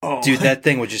Dude, that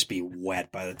thing would just be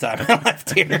wet by the time I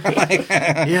left here.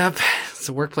 Yep, it's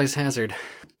a workplace hazard.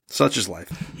 Such is life.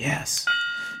 Yes.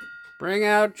 Bring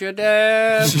out your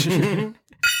dad.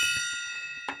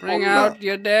 Bring out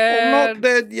your dad. I'm not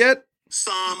dead yet.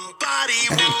 Somebody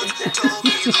once told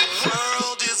me the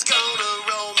world is gonna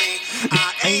roll me.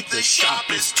 I ain't the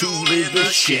sharpest tool in the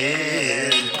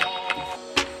shed.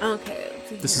 Okay.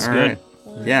 This is All good. right.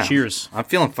 Yeah. Cheers. I'm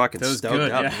feeling fucking That was stoked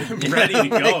good. up. Yeah. I'm ready to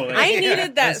go. I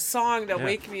needed that song to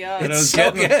wake me up. But I was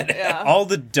so getting good. Yeah. all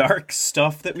the dark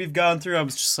stuff that we've gone through. I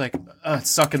was just like, it's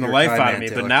sucking the You're a life kind out man, of me.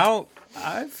 Taylor. But now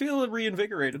I feel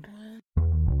reinvigorated.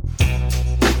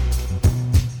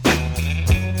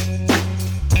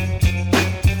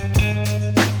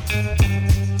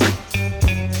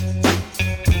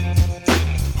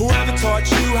 Whoever taught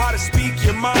you how to speak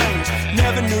your mind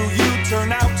never knew you'd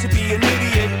turn out to be an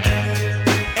idiot.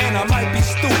 And I might be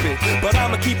stupid, but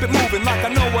I'ma keep it moving like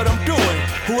I know what I'm doing.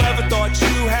 Whoever thought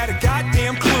you had a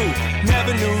goddamn clue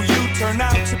never knew you'd turn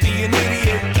out to be an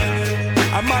idiot.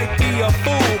 I might be a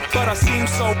fool, but I seem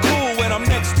so cool when I'm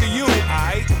next to you,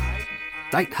 aight?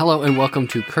 Right, hello and welcome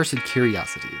to Cursed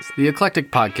Curiosities, the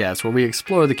eclectic podcast where we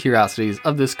explore the curiosities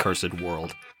of this cursed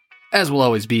world. As will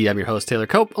always be, I'm your host, Taylor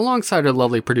Cope, alongside our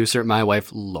lovely producer, my wife,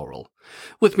 Laurel.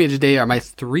 With me today are my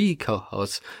three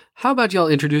co-hosts. How about y'all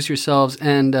introduce yourselves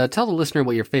and tell the listener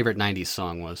what your favorite 90s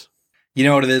song was? You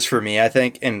know what it is for me, I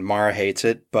think, and Mara hates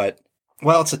it, but,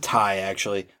 well, it's a tie,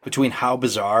 actually, between How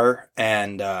Bizarre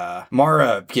and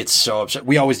Mara gets so upset.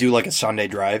 We always do, like, a Sunday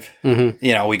drive. Mm-hmm.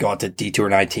 You know, we go out to Detour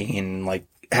 19 and, like,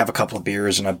 have a couple of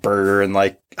beers and a burger, and,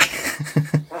 like,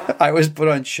 I always put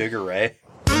on Sugar Ray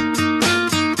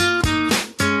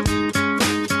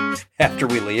after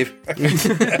we leave.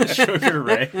 Sugar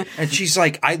Ray. And she's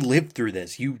like, I lived through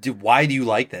this. Why do you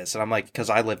like this? And I'm like, because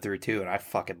I lived through it too, and I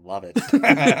fucking love it.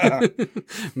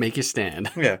 Make you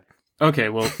stand. Yeah. Okay,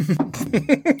 well,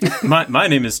 my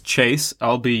name is Chase.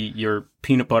 I'll be your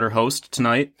peanut butter host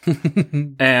tonight.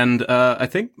 And I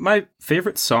think my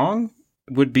favorite song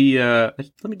would be, let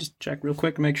me just check real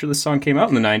quick and make sure this song came out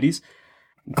in the 90s.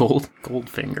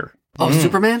 Goldfinger. Oh,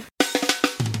 Superman?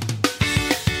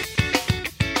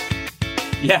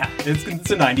 Yeah, it's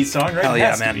a 90s song, right? Hell It yeah,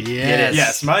 has to man. be. Yes.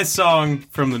 Yes, my song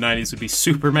from the 90s would be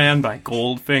Superman by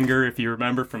Goldfinger, if you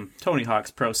remember, from Tony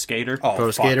Hawk's Pro Skater. Oh, Pro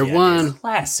fuck Skater yeah, 1. dude.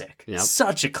 Classic. Yep.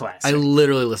 Such a classic. I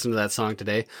literally listened to that song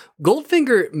today.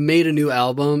 Goldfinger made a new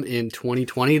album in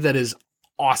 2020 that is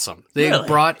awesome. They Really?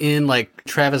 brought in like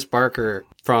Travis Barker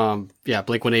from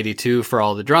Blink-182 for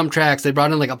all the drum tracks. They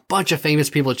brought in like a bunch of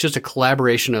famous people. It's just a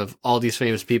collaboration of all these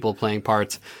famous people playing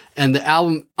parts. And the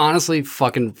album honestly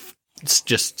fucking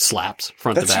just slaps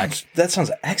front to back. That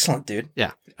sounds excellent, dude.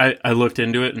 Yeah. I looked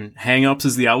into it, and Hang Ups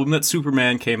is the album that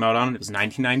Superman came out on. It was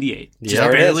 1998. Just Yeah.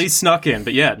 There it barely is. snuck in.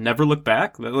 But yeah, Never Look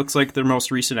Back. That looks like their most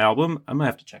recent album. I'm going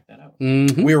to have to check that out.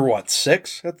 Mm-hmm. We were, what,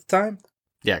 6 at the time?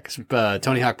 Yeah, because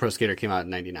Tony Hawk Pro Skater came out in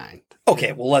 99.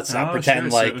 Okay, well, let's not Oh, pretend sure,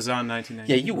 so like... it was on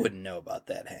 1998. Yeah, you wouldn't know about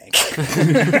that, Hank.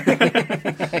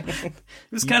 It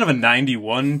was kind of a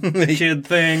 91 kid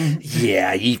thing.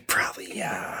 Yeah, you probably...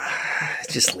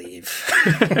 just leave.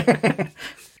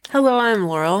 Hello, I'm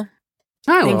Laurel.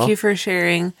 Hi, Thank Laurel. you for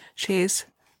sharing, Chase.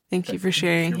 Thank you for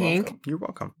sharing, Hank. You're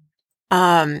welcome.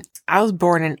 I was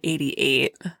born in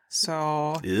 88,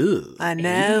 so Ew. I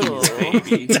know.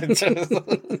 Baby.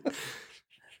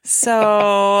 So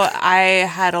I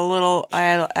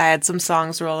had some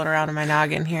songs rolling around in my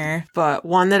noggin here, but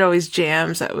one that always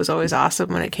jams, that was always awesome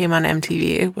when it came on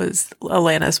MTV, was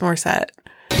Alanis Morissette.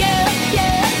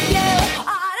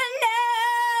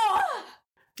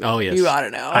 Oh, yes. You ought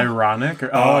to know. Ironic? Or,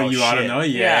 Oh, you ought to shit. know?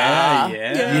 Yeah.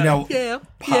 You know, yeah,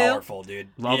 powerful, dude.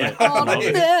 Love Yeah. it. Love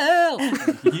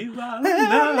it. You ought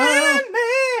to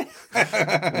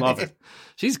know. Love it.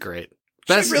 She's great.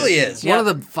 She really is. One of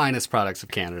the finest products of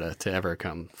Canada to ever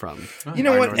come from. You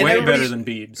know what? And Way everybody- better than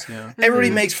Biebs, yeah. Everybody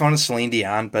makes fun of Celine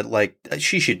Dion, but, like,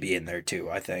 she should be in there, too,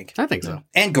 I think. I think so.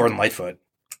 And Gordon Lightfoot.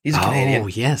 He's a Canadian. Oh,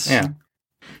 yes. Yeah.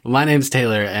 Well, my name's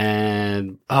Taylor,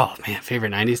 and oh man,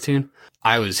 favorite 90s tune?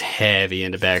 I was heavy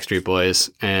into Backstreet Boys,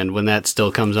 and when that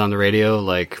still comes on the radio,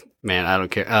 like, man, I don't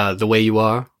care. The Way You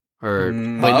Are, or wait,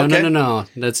 no,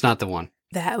 that's not the one.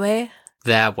 That way?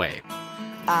 That Way.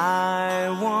 I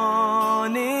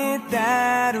want it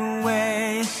that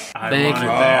way. Thank you.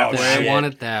 That Oh, way. I want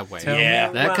it that way. Tell Yeah.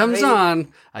 me That why. comes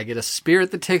on, I get a spirit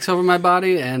that takes over my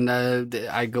body, and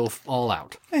I go all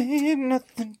out. Ain't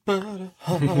nothing but a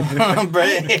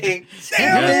heartbreak.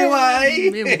 Tell me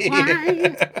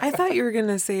why. I thought you were going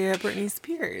to say Britney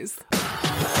Spears.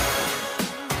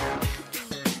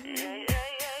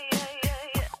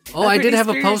 Oh, I did Britney have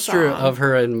a Spears poster song. of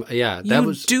her, and that You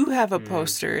was. do have a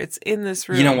poster. It's in this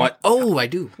room. You know what? Oh, I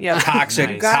do. Yeah. Toxic.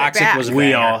 Nice. Got it Toxic back. was a We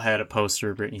banger. all had a poster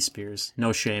of Britney Spears.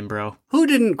 No shame, bro. Who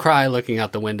didn't cry looking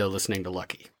out the window listening to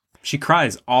Lucky? She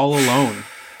cries all alone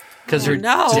Because Oh, her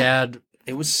no. dad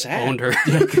It was sad. owned her.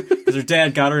 because her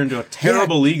dad got her into a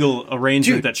terrible legal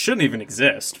arrangement Dude. that shouldn't even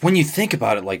exist. When you think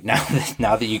about it, like now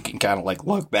that you can kind of like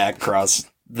look back across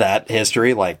that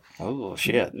history, like, oh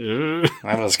shit,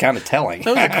 that was kind of telling.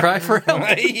 That was a cry for help.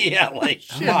 Yeah, like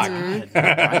fuck.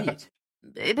 Right.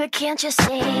 Baby, can't you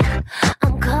see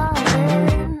I'm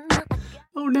calling?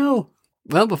 Oh no.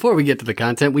 Well, before we get to the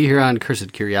content, we here on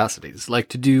Cursed Curiosities like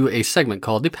to do a segment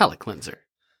called the palate cleanser.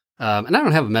 And I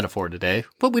don't have a metaphor today,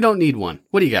 but we don't need one.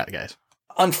 What do you got, guys?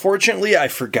 Unfortunately, I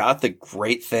forgot the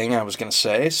great thing I was going to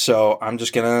say, so I'm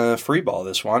just going to freeball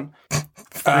this one.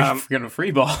 We're gonna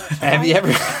free ball. Have you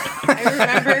ever?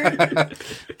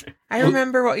 I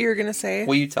remember what you were gonna say.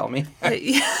 Will you tell me? Don't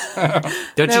you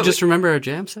That just remember our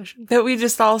jam session? That we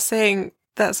just all sang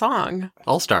that song.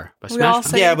 All-Star by We Smash all Mouth.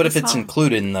 sang Yeah, but the if it's song.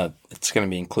 included in it's going to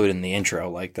be included in the intro.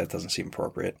 Like that doesn't seem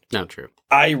appropriate. Not true.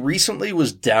 I recently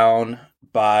was down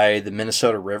by the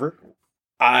Minnesota River.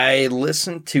 I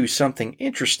listened to something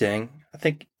interesting. I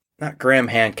think not Graham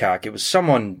Hancock. It was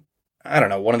someone, I don't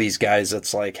know, one of these guys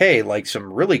that's like, hey, like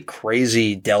some really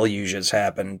crazy deluges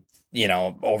happened,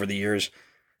 over the years.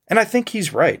 And I think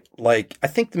he's right. Like, I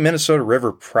think the Minnesota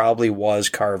River probably was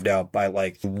carved out by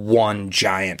like one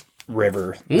giant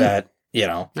river that,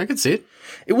 I could see it.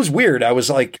 it was weird. I was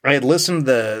like, I had listened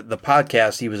to the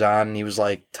podcast he was on, and he was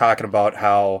like talking about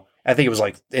how, I think it was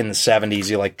like in the 70s,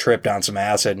 he like tripped on some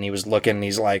acid, and he was looking, and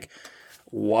he's like,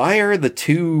 why are the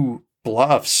two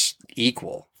bluffs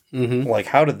equal? Mm-hmm. Like,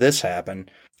 how did this happen?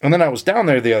 And then I was down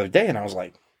there the other day, and I was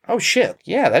like, oh shit,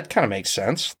 yeah, that kind of makes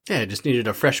sense. Yeah, I just needed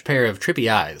a fresh pair of trippy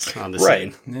eyes on the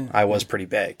Right. scene. I was pretty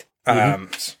baked.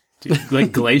 Dude,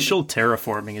 like glacial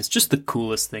terraforming is just the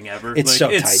coolest thing ever. It's like, so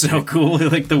it's tight, so dude. cool.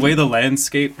 Like the way the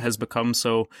landscape has become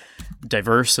so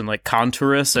diverse and like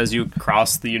contourous as you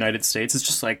cross the United States, it's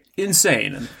just like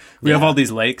insane. And we have all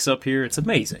these lakes up here. It's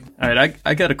amazing. All right,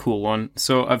 I got a cool one.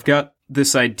 So I've got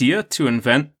this idea to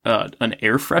invent an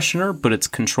air freshener, but it's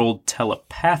controlled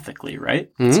telepathically.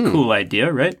 Right? It's a cool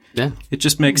idea, right? Yeah. It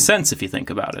just makes sense if you think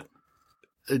about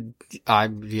it.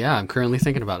 I'm currently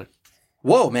thinking about it.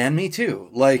 Whoa, man, me too.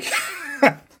 Like,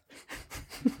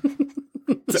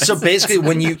 so basically,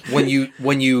 when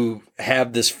you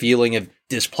have this feeling of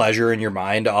displeasure in your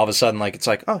mind, all of a sudden, like it's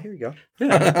like, oh, here you go.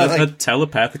 Yeah, a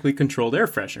telepathically controlled air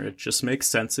freshener. It just makes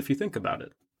sense if you think about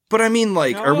it. But I mean,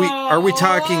 like, are we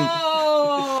talking?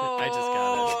 I just got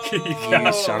it.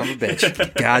 You son of a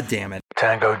bitch! God damn it!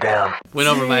 Went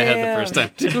over my head the first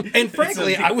time, too. And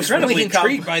frankly, I was really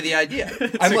intrigued by the idea.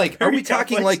 I'm like, are we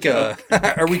talking like a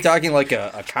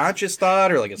conscious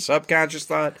thought or like a subconscious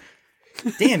thought?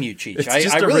 Damn you, Cheech! It's I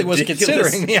just a really wasn't ridiculous-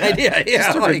 considering the idea. Yeah,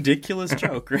 It's a like, ridiculous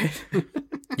joke, right?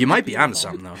 you might be onto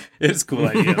something though. It's a cool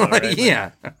idea, though, right?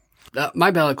 Yeah.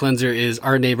 My ballot cleanser is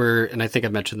our neighbor, and I think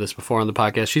I've mentioned this before on the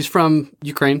podcast. She's from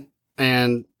Ukraine,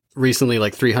 and recently,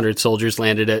 like 300 soldiers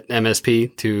landed at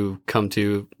MSP to come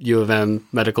to U of M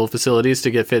medical facilities to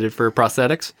get fitted for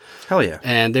prosthetics. Hell yeah.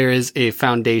 And there is a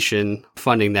foundation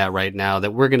funding that right now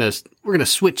that we're gonna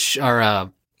switch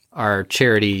our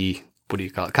charity, what do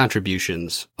you call it,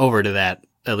 contributions over to that,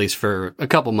 at least for a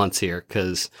couple months here,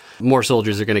 because more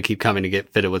soldiers are going to keep coming to get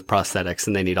fitted with prosthetics,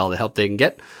 and they need all the help they can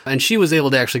get. And she was able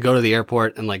to actually go to the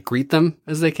airport and like greet them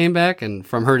as they came back. And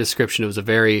from her description, it was a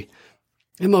very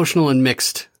emotional and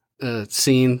mixed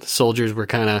scene. The soldiers were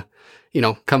kind of,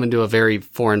 coming to a very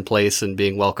foreign place and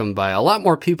being welcomed by a lot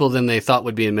more people than they thought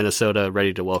would be in Minnesota,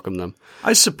 ready to welcome them.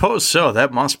 I suppose so.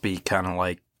 That must be kind of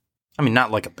like, I mean,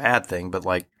 not like a bad thing, but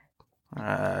like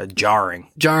jarring.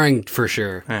 Jarring for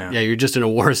sure. Yeah. Yeah, you're just in a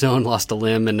war zone, lost a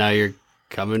limb, and now you're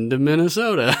coming to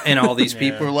Minnesota. And all these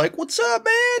people are like, what's up,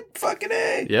 man? Fucking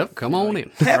A. Yep, come on in.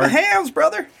 Have a hands,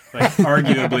 brother. Like,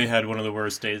 arguably had one of the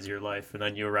worst days of your life, and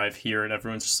then you arrive here, and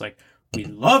everyone's just like, we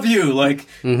love you! Like,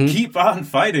 keep on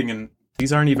fighting! And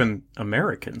these aren't even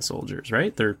American soldiers,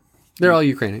 right? They're They're all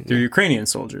Ukrainian. They're Ukrainian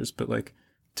soldiers, but like,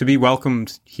 to be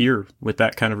welcomed here with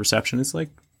that kind of reception is like,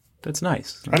 that's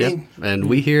nice. I Yep. mean, And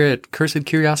we here at Cursed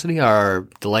Curiosity are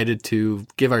delighted to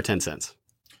give our 10 cents.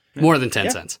 More than 10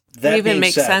 cents. that It even being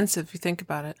makes said, sense if you think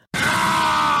about it.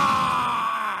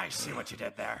 I see what you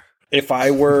did there. If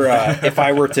I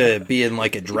were to be in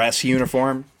like a dress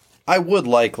uniform, I would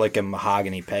like a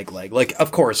mahogany peg leg. Like,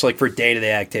 of course, like for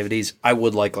day-to-day activities, I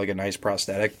would like a nice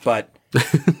prosthetic, but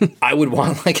I would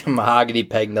want like a mahogany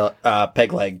peg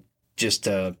leg just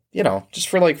to, just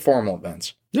for like formal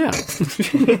events. Yeah.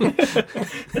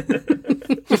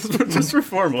 just for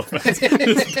formal effects.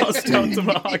 Just bust down to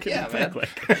mahogany picnic.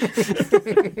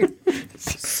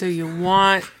 So you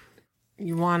want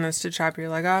us to chop your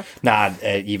leg off? Not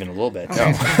even a little bit,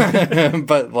 no.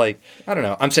 But like, I don't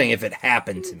know. I'm saying if it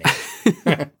happened to me.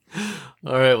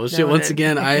 All right. Well, shit. Once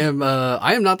again, I am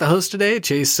not the host today.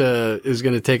 Chase is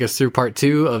going to take us through part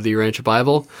 2 of the Urantia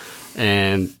Bible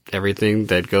and everything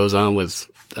that goes on with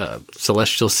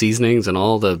celestial seasonings and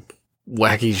all the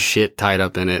wacky shit tied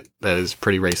up in it that is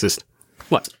pretty racist.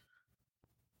 What?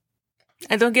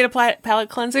 I don't get a palate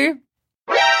cleanser?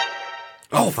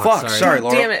 Oh, fuck. Sorry,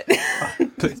 Laura. Damn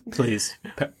it. Please,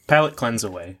 palate cleanse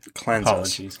away. Cleanse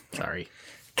Apologies. Sorry.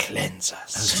 Cleanse I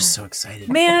was us. just so excited.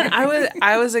 Man,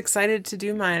 I was excited to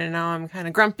do mine, and now I'm kind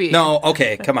of grumpy. No,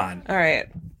 okay, come on. All right.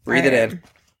 Breathe it in.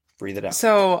 Breathe it out.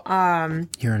 So,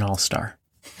 You're an all-star.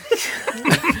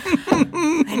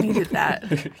 I needed that.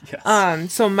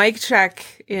 Yes. So mic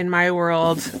check in my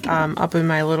world, up in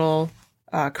my little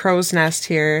crow's nest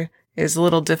here is a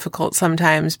little difficult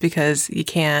sometimes because you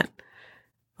can't,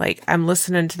 like, I'm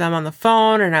listening to them on the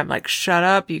phone and I'm like, shut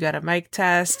up, you got a mic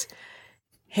test.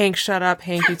 Hank, shut up.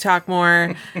 Hank, you talk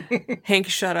more. Hank,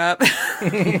 shut up.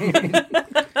 Yeah,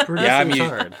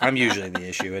 I'm usually the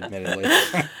issue, admittedly.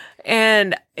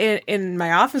 And in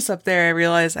my office up there, I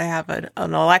realized I have an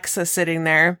Alexa sitting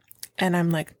there. And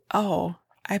I'm like, oh,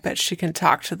 I bet she can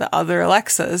talk to the other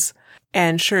Alexas.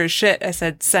 And sure as shit, I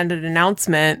said, send an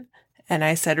announcement. And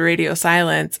I said, radio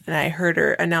silence. And I heard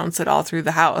her announce it all through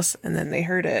the house. And then they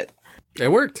heard it.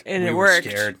 It worked. And We it were worked.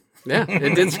 scared. Yeah,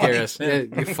 it did scare us. Yeah,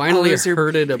 you finally Oh, your-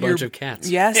 herded a bunch of cats.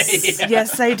 Yes.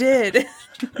 Yes, I did.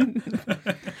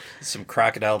 Some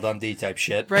Crocodile Dundee type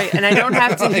shit. Right. And I don't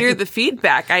have to hear the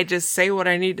feedback. I just say what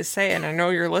I need to say. And I know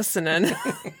you're listening.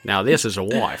 Now this is a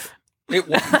wife. There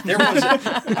was.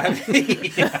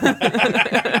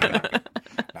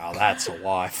 Now that's a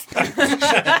wife.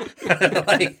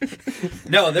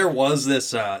 No, there was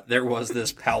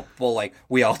this palpable, like,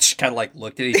 we all just kind of like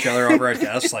looked at each other over our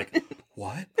desks, like,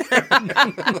 what?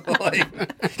 Like,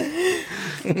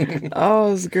 Oh,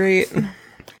 it was great.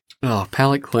 Oh,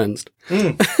 palate cleansed.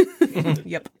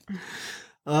 Yep.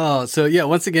 Oh, so yeah,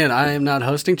 once again, I am not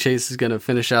hosting. Chase is going to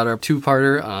finish out our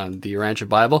 2-parter on the Urantia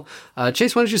Bible.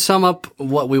 Chase, why don't you sum up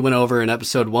what we went over in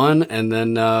episode 1 and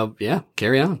then,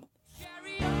 carry on.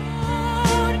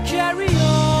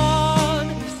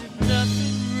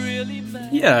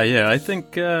 Yeah, I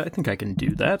think I can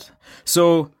do that.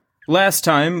 So last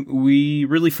time we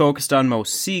really focused on Mo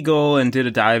Siegel and did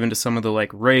a dive into some of the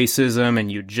like racism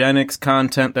and eugenics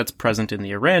content that's present in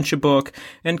the Urantia book,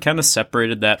 and kind of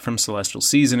separated that from Celestial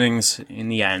Seasonings in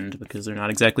the end because they're not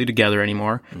exactly together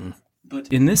anymore.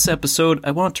 But in this episode,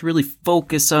 I want to really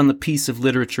focus on the piece of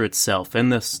literature itself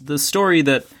and the story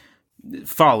that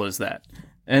follows that,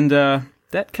 and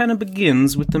that kind of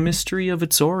begins with the mystery of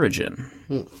its origin.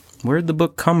 Where'd the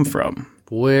book come from?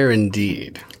 Where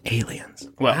indeed? Aliens.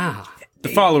 Well, the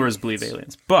followers believe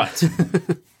aliens. But,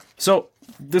 so,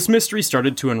 this mystery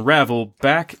started to unravel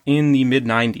back in the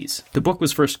mid-90s. The book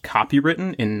was first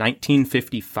copywritten in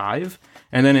 1955,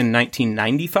 and then in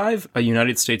 1995, a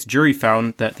United States jury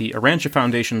found that the Urantia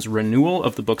Foundation's renewal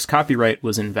of the book's copyright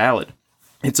was invalid.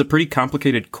 It's a pretty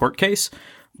complicated court case,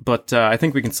 but I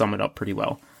think we can sum it up pretty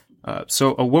well.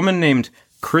 So, a woman named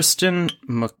Kristen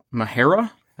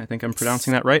Mahara, I think I'm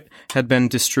pronouncing that right, had been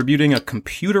distributing a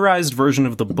computerized version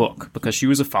of the book because she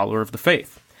was a follower of the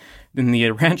faith. Then the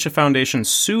Urantia Foundation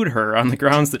sued her on the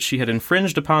grounds that she had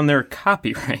infringed upon their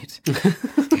copyright.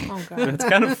 Oh, God. It's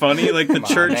kind of funny, like the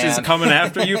church is man. coming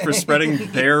after you for spreading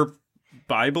their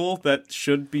Bible that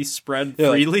should be spread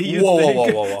freely. You whoa,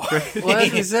 think? whoa. Well,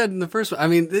 as you said in the first one, I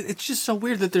mean, it's just so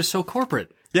weird that they're so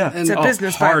corporate. Yeah, And- It's a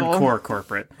business Bible. hardcore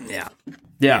corporate. Yeah.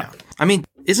 I mean,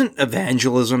 isn't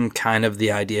evangelism kind of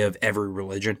the idea of every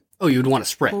religion? Oh, you'd want to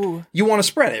spread. Ooh. You want to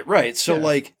spread it, right? So,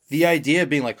 like, the idea of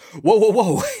being like,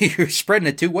 whoa, you're spreading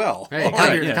it too well.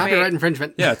 Right, yeah. copyright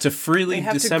infringement. Yeah, to freely They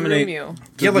have to disseminate groom you.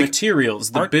 the Yeah, like, materials,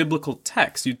 the biblical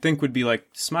text, you'd think would be like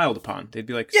smiled upon. They'd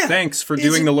be like, Yeah, thanks for isn't-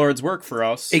 doing the Lord's work for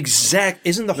us.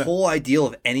 Isn't the whole ideal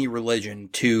of any religion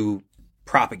to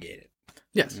propagate it?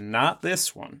 Yes. Not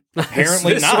this one.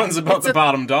 Apparently this not. one's about the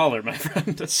bottom dollar, my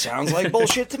friend. Sounds like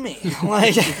bullshit to me.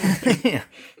 Like,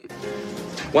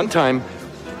 One time,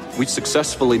 we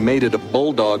successfully mated a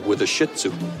bulldog with a Shih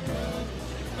Tzu.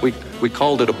 We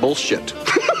called it a bullshit.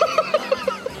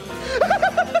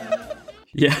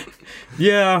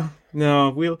 Yeah. No,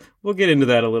 we'll get into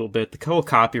that a little bit. The whole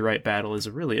copyright battle is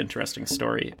a really interesting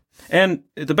story. And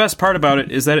the best part about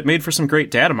it is that it made for some great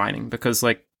data mining because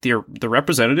like the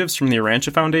representatives from the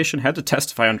Urantia Foundation had to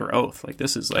testify under oath. Like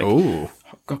this is like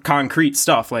concrete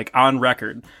stuff, like on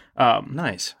record.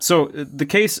 Nice. So the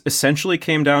case essentially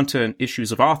came down to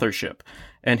issues of authorship.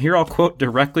 And here I'll quote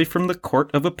directly from the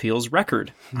Court of Appeals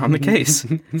record on the case.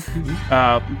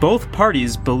 Both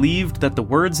parties believed that the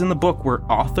words in the book were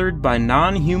authored by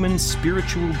non-human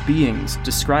spiritual beings,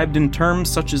 described in terms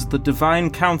such as the Divine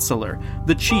Counselor,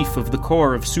 the Chief of the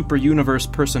Corps of Super-Universe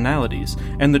Personalities,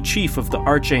 and the Chief of the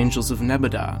Archangels of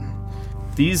Nebadon.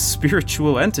 These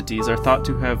spiritual entities are thought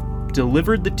to have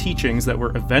delivered the teachings that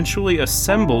were eventually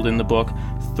assembled in the book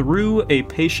through a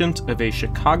patient of a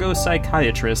Chicago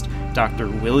psychiatrist, Dr.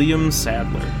 William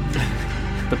Sadler.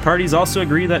 The parties also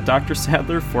agree that Dr.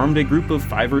 Sadler formed a group of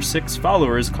 5 or 6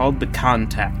 followers called the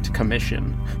Contact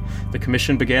Commission. The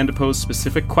commission began to pose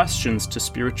specific questions to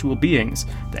spiritual beings.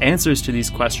 The answers to these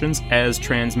questions, as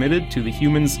transmitted to the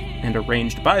humans and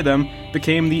arranged by them,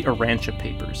 became the Urantia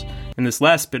Papers. And this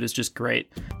last bit is just great.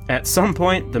 At some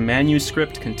point, the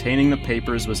manuscript containing the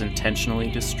papers was intentionally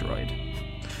destroyed.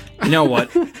 You know what?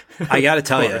 I got to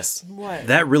tell you, What?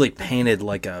 that really painted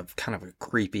like a kind of a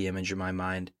creepy image in my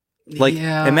mind. Like,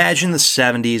 Yeah. imagine the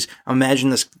 70s. Imagine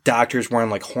this doctor's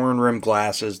wearing like horn-rimmed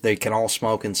glasses. They can all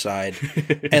smoke inside.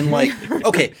 And like,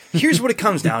 okay, here's what it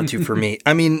comes down to for me.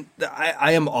 I mean,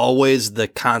 I am always the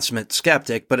consummate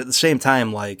skeptic, but at the same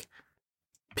time, like,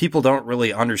 people don't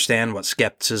really understand what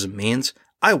skepticism means.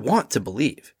 I want to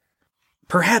believe.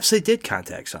 Perhaps they did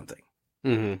contact something.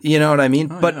 Mm-hmm. You know what I mean?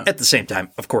 Oh, but yeah. at the same time,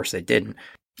 of course they didn't.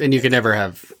 And you can never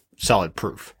have solid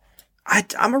proof.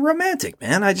 I'm a romantic,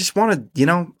 man. I just want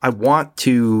to, I want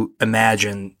to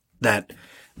imagine that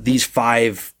these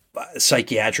 5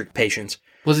 psychiatric patients.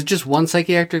 Was it just one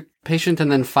psychiatric patient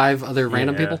and then 5 other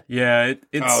random people? Yeah,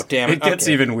 it's, Oh, damn it. it gets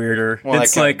Okay. even weirder. Well,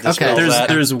 it's that like, kinda dispels there's that.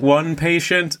 there's one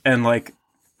patient and like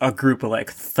a group of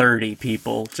like 30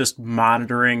 people just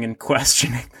monitoring and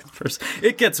questioning the person.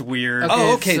 It gets weird. Okay.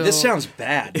 Oh, okay. This so- sounds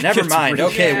bad. Never gets mind. real.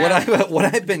 Okay, Yeah. what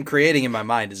I've been creating in my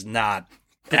mind is not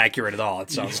accurate at all.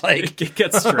 It sounds like. It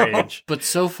gets strange. But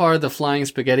so far, the Flying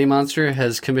Spaghetti Monster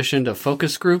has commissioned a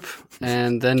focus group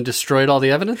and then destroyed all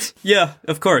the evidence? Yeah,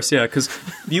 of course, yeah, because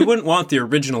you wouldn't want the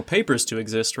original papers to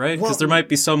exist, right? Because there might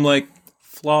be some, like,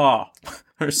 flaw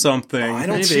or something. I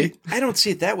don't Maybe.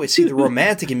 see it that way. See, the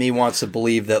romantic in me wants to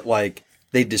believe that like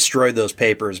they destroyed those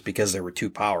papers because they were too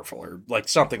powerful or like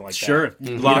something like Sure. that. Lock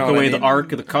You know what away I the mean?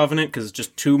 Ark of the Covenant because it's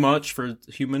just too much for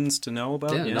humans to know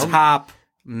about. Yeah, you no- know? Top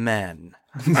men.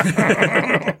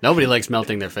 Nobody likes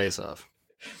melting their face off.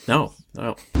 No.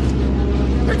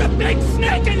 There's a big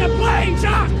snake in the plane,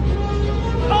 Jock!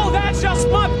 Oh, that's just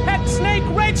my pet snake,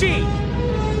 Reggie!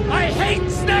 I hate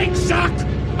snakes, Jock!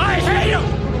 I hate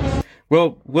them!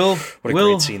 Well, we'll What a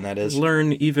great scene that is.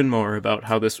 learn even more about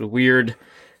how this weird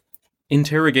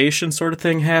interrogation sort of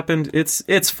thing happened.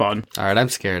 It's fun. All right, I'm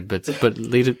scared, but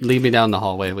lead me down the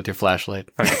hallway with your flashlight.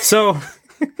 So,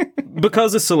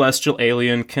 because a celestial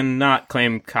alien cannot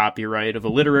claim copyright of a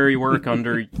literary work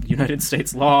under United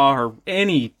States law or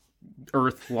any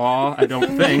Earth law, I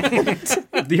don't think,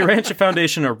 the Urantia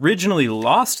Foundation originally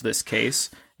lost this case,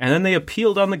 and then they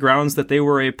appealed on the grounds that they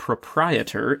were a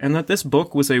proprietor and that this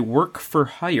book was a work for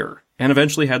hire, and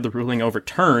eventually had the ruling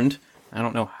overturned. I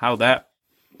don't know how that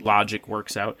logic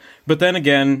works out. But then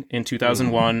again, in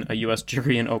 2001, a U.S.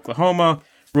 jury in Oklahoma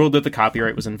ruled that the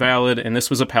copyright was invalid, and this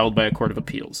was upheld by a court of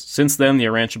appeals. Since then, the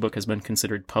Urantia book has been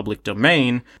considered public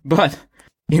domain, but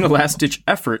in a last-ditch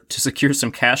effort to secure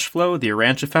some cash flow, the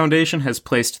Urantia Foundation has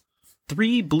placed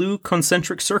 3 blue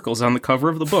concentric circles on the cover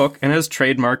of the book and has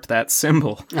trademarked that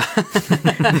symbol.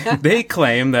 They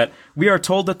claim that we are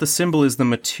told that the symbol is the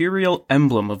material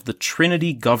emblem of the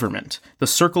Trinity government. The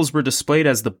circles were displayed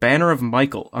as the banner of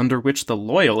Michael, under which the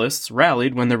Loyalists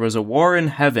rallied when there was a war in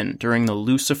heaven during the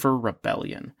Lucifer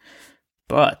Rebellion.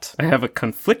 But I have a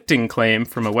conflicting claim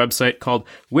from a website called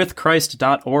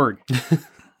withchrist.org.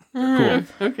 Cool.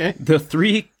 Okay. The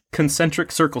 3 concentric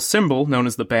circle symbol, known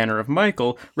as the Banner of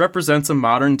Michael, represents a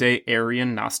modern-day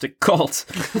Aryan Gnostic cult.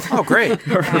 Oh, great.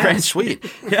 Sweet.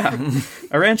 Yeah.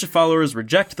 Urantia followers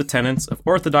reject the tenets of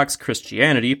Orthodox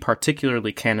Christianity,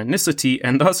 particularly canonicity,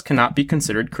 and thus cannot be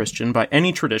considered Christian by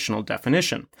any traditional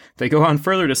definition. They go on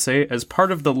further to say, as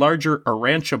part of the larger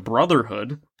Urantia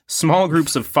Brotherhood, small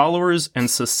groups of followers and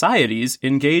societies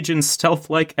engage in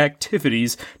stealth-like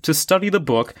activities to study the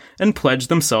book and pledge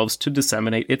themselves to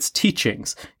disseminate its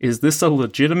teachings. Is this a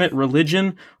legitimate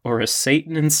religion or a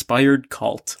Satan-inspired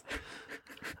cult?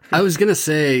 I was gonna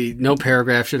say no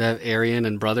paragraph should have Aryan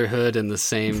and Brotherhood in the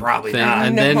same Probably thing, not.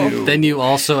 and then you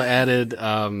also added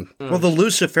Well, the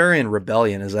Luciferian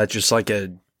Rebellion, is that just like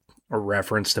a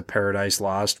reference to Paradise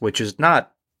Lost, which is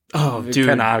not Oh, the dude.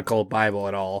 canonical Bible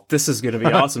at all? This is going to be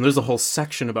awesome. There's a whole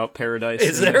section about paradise.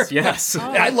 Is in there? this. Yes.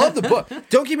 I love the book.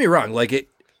 Don't get me wrong. Like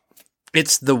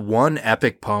It's the one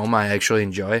epic poem I actually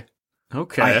enjoy.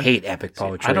 Okay. I hate epic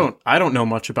poetry. I don't know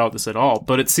much about this at all,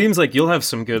 but it seems like you'll have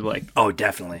some good Oh,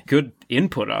 definitely. good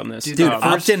input on this. Dude,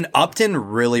 Upton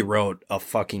really wrote a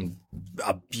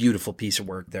beautiful piece of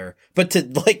work there. But to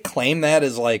claim that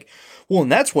as well,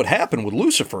 and that's what happened with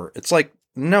Lucifer. It's like,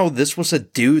 no, this was a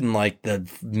dude in the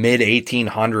mid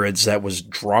 1800s that was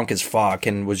drunk as fuck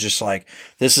and was just like,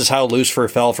 this is how Lucifer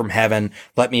fell from heaven.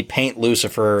 Let me paint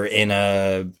Lucifer in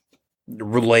a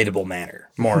relatable manner,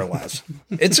 more or less.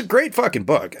 It's a great fucking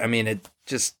book. I mean, it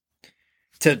just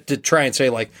to try and say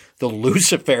the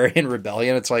Luciferian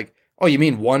rebellion, it's like, oh, you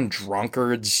mean one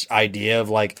drunkard's idea of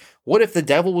what if the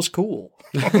devil was cool?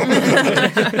 And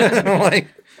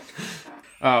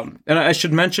I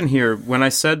should mention here, when I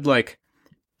said the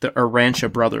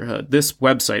Arancha Brotherhood, this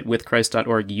website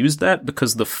withchrist.org used that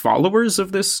because the followers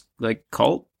of this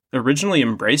cult originally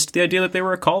embraced the idea that they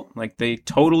were a cult. They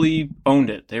totally owned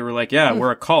it. They were like, yeah,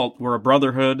 we're a cult, we're a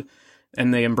brotherhood,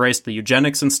 and they embraced the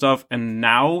eugenics and stuff. And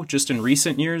now, just in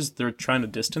recent years, they're trying to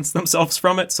distance themselves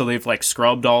from it. So they've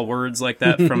scrubbed all words like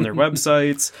that from their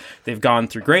websites. They've gone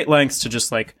through great lengths to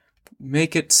just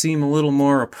make it seem a little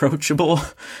more approachable.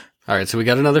 All right, so we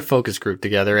got another focus group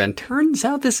together, and turns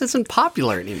out this isn't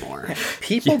popular anymore.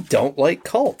 People don't like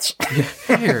cults.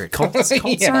 Weird. Cults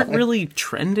aren't really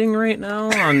trending right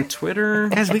now on Twitter.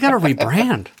 Guys, we got to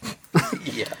rebrand.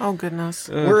 Oh, goodness.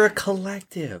 We're a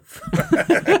collective.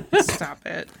 Stop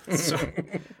it.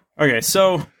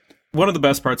 So one of the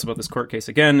best parts about this court case,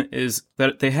 again, is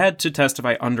that they had to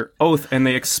testify under oath, and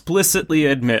they explicitly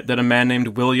admit that a man named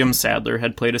William Sadler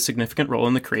had played a significant role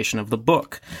in the creation of the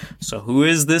book. So who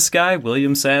is this guy,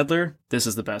 William Sadler? This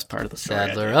is the best part of the story.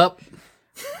 Sadler up.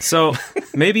 So,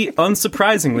 maybe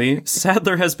unsurprisingly,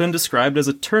 Sadler has been described as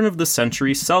a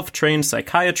turn-of-the-century self-trained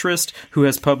psychiatrist who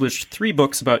has published 3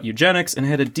 books about eugenics and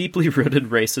had a deeply rooted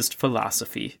racist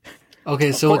philosophy.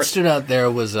 Okay, so what stood out there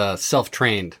was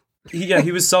self-trained. Yeah,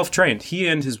 he was self-trained. He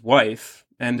and his wife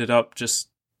ended up just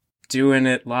doing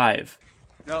it live.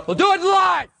 We'll do it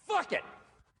live. Fuck it.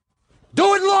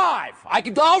 Do it live.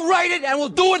 I'll write it and we'll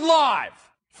do it live.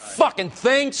 Fucking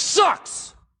thing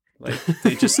sucks.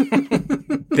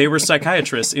 They were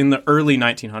psychiatrists in the early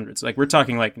 1900s. We're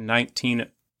talking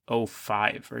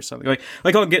 1905 or something.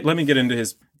 Let me get into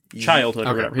his childhood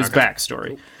or whatever, his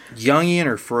backstory. Jungian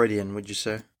or Freudian, would you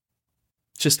say?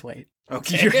 Just wait.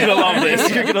 Okay. You're gonna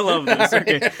love this.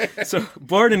 Okay. So,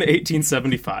 born in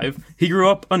 1875, he grew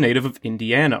up a native of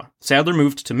Indiana. Sadler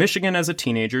moved to Michigan as a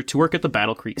teenager to work at the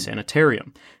Battle Creek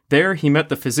Sanitarium. There, he met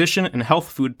the physician and health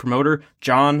food promoter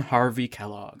John Harvey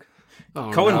Kellogg,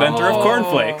 co-inventor of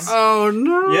cornflakes. Oh,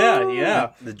 no.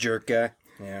 Yeah. The jerk guy.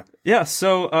 Yeah. Yeah,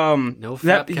 so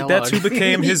that's who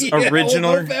became his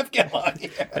original.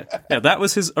 Yeah, that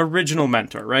was his original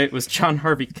mentor, right? Was John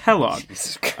Harvey Kellogg.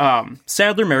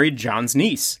 Sadler married John's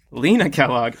niece, Lena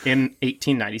Kellogg, in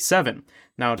 1897.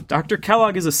 Now, Dr.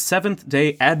 Kellogg is a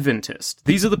Seventh-day Adventist.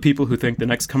 These are the people who think the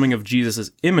next coming of Jesus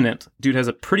is imminent. Dude has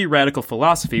a pretty radical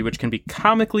philosophy, which can be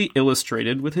comically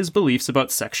illustrated with his beliefs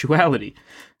about sexuality.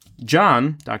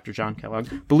 Dr. John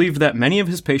Kellogg, believed that many of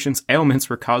his patients' ailments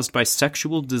were caused by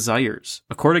sexual desires.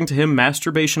 According to him,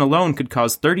 masturbation alone could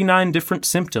cause 39 different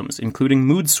symptoms, including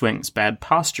mood swings, bad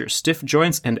posture, stiff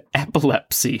joints, and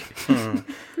epilepsy.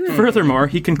 Furthermore,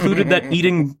 he concluded that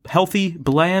eating healthy,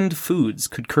 bland foods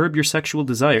could curb your sexual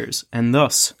desires, and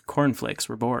thus, cornflakes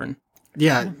were born.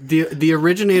 Yeah, the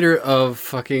originator of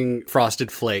fucking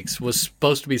Frosted Flakes was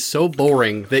supposed to be so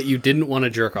boring that you didn't want to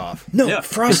jerk off. No, Yeah,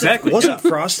 Frosted exactly. wasn't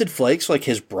Frosted Flakes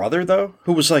his brother though,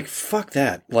 who was like, "Fuck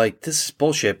that! This is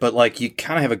bullshit." But you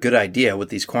kind of have a good idea with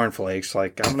these cornflakes.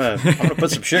 I'm gonna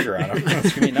put some sugar on them.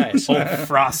 It's gonna be nice. Oh,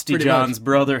 Frosty John's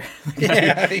brother.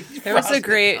 Yeah, There was a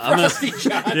great. Frosty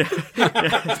John.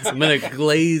 I'm gonna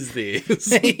glaze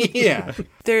these. Yeah.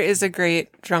 There is a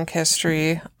great drunk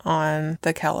history on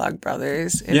the Kellogg brothers.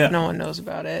 If no one knows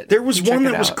about it, There was check one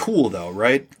it that was out. cool though,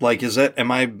 right?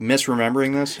 Am I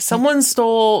misremembering this? Someone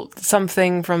stole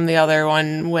something from the other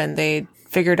one when they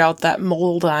figured out that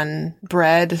mold on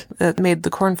bread that made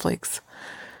the cornflakes.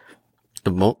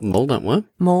 The mold on what?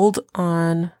 Mold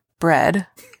on bread,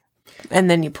 and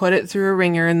then you put it through a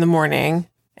ringer in the morning,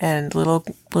 and little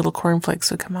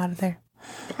cornflakes would come out of there.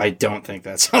 I don't think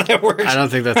that's how that works. I don't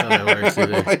think that's how that works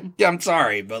either. I'm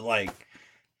sorry, but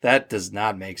that does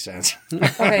not make sense.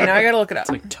 Okay, now I gotta look it up.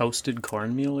 It's toasted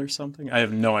cornmeal or something. I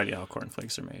have no idea how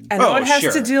cornflakes are made. I know it has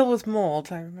sure. to deal with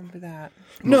mold. I remember that.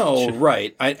 No,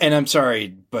 right. I'm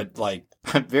sorry, but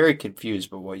I'm very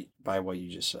confused by what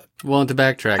you just said. Well, to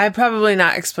backtrack, I'm probably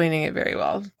not explaining it very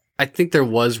well. I think there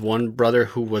was one brother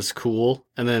who was cool,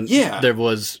 and then Yeah. there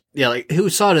was who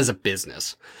saw it as a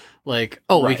business. Like,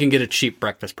 we can get a cheap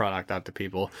breakfast product out to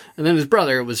people. And then his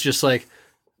brother was just like,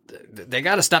 they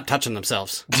got to stop touching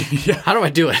themselves. How do I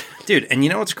do it? Dude, and you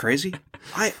know what's crazy?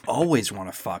 I always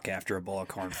want to fuck after a bowl of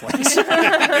cornflakes.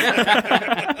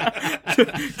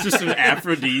 Just an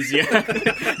aphrodisiac.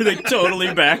 They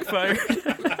totally backfired.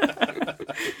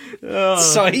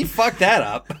 So he fucked that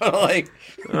up. Like,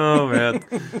 Oh, man.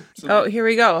 Oh, here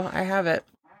we go. I have it.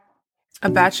 A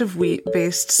batch of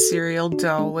wheat-based cereal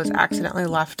dough was accidentally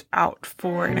left out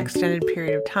for an extended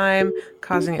period of time,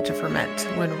 causing it to ferment.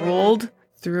 When rolled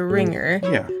through a wringer,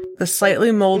 the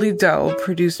slightly moldy dough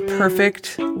produced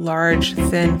perfect, large,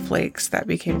 thin flakes that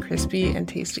became crispy and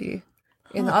tasty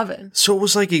in the oven. so it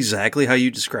was like exactly how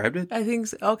you described it? I think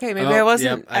so. Okay, maybe Oh, I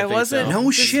wasn't. yep, I I think wasn't so. No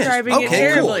shit. describing Okay, it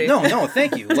terribly. cool. No,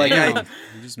 thank you. Like,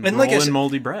 Just And like I rolling said-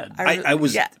 moldy bread. I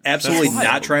was Yeah. absolutely That's wild.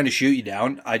 not trying to shoot you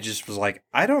down. I just was like,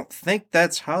 I don't think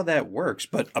that's how that works,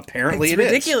 but apparently It's it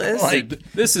is. ridiculous.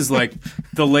 Like, This is like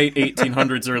the late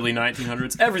 1800s, early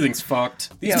 1900s. Everything's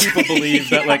fucked. These people believe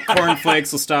that like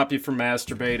cornflakes will stop you from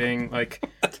masturbating. Like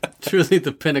Truly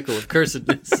the pinnacle of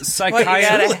cursedness. What, you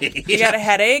psychiatry. got a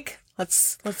headache?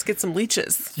 Let's get some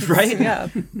leeches. Right? Yeah.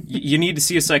 You need to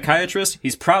see a psychiatrist.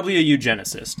 He's probably a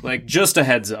eugenicist. Like just a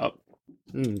heads up.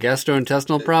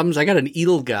 Gastrointestinal problems. I got an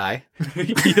eel guy.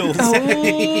 Eels.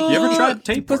 You ever tried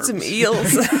tapeworms? Put some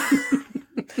eels.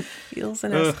 Eels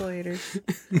and escalators.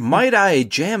 might I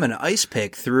jam an ice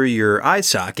pick through your eye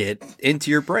socket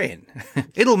into your brain?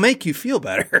 It'll make you feel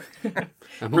better.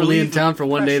 I'm only in town for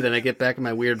one day, then I get back in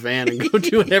my weird van and go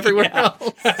do it everywhere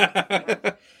else.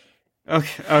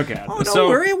 Okay. Okay. Oh, don't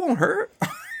worry, it won't hurt.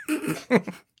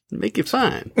 Make you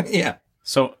fine. Yeah.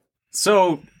 So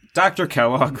Dr.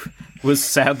 Kellogg was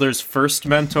Sadler's first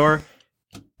mentor,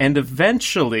 and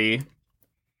eventually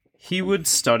he would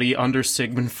study under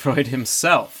Sigmund Freud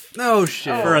himself No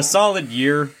shit. for a solid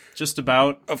year, just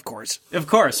about. Of course. Of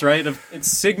course, right? It's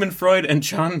Sigmund Freud and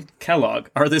John Kellogg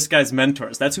are this guy's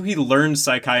mentors. That's who he learned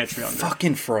psychiatry under.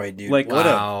 Fucking Freud, dude. Like, what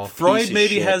wow. a piece Freud of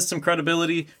maybe shit. has some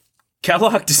credibility.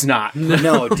 Kellogg does not.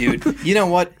 No, dude. You know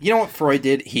what? Freud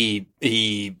did? He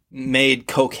made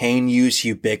cocaine use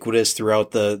ubiquitous throughout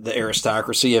the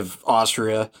aristocracy of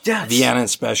Austria, Yes. Vienna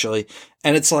especially.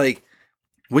 And it's like,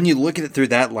 when you look at it through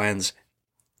that lens,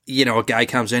 you know, a guy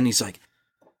comes in, he's like,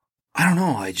 I don't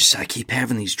know, I keep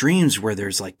having these dreams where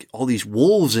there's like all these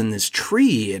wolves in this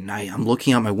tree, and I'm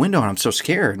looking out my window and I'm so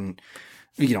scared. And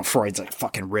you know, Freud's like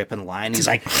fucking ripping line. He's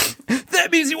like, that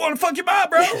means you want to fuck your mom,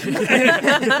 bro.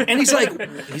 And he's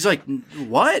like,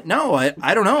 what? No,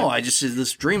 I don't know.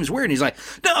 This dream's weird. And he's like,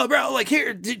 no, bro, like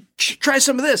here, try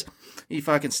some of this. He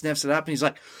fucking sniffs it up and he's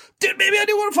like, dude, maybe I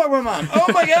do want to fuck my mom.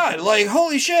 Oh my God. Like,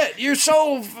 holy shit. You're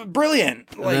so brilliant.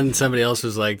 And Like, then somebody else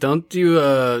was like, don't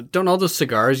all those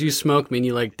cigars you smoke mean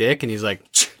you like dick? And he's like,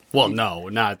 well, no,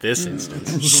 not this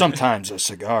instance. sometimes a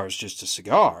cigar is just a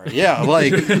cigar. Yeah.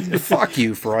 Like, fuck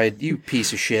you, Freud, you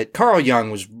piece of shit. Carl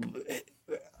Jung was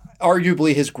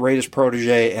arguably his greatest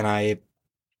protege, and I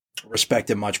respect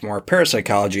him much more.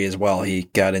 Parapsychology as well he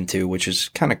got into, which is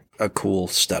kind of a cool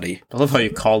study. I love how you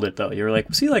called it, though. You were like,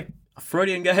 was he like a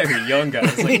Freudian guy or a young guy?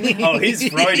 It's like, oh, he's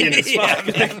Freudian as fuck.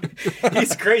 Like,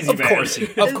 he's crazy, Of man.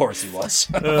 course he was.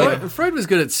 Freud was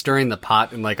good at stirring the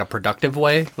pot in like a productive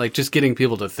way, like just getting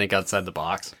people to think outside the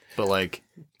box. But like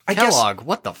I guess- Kellogg,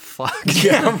 what the fuck?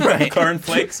 Yeah, right.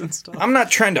 Cornflakes and stuff. I'm not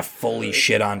trying to fully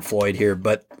shit on Freud here,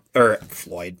 but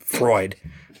Freud.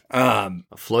 A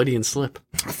Freudian slip.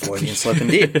 Freudian slip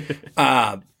indeed.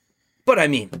 But I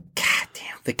mean,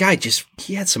 goddamn, the guy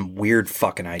he had some weird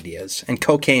fucking ideas, and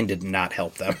cocaine did not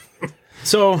help them.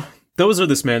 So, those are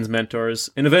this man's mentors,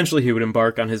 and eventually he would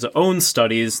embark on his own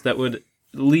studies that would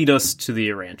lead us to the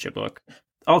Urantia book.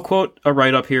 I'll quote a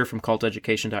write-up here from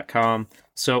culteducation.com.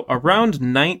 So, around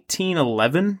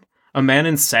 1911, a man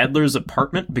in Sadler's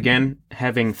apartment began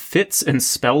having fits and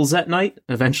spells at night.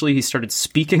 Eventually, he started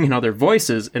speaking in other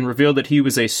voices and revealed that he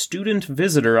was a student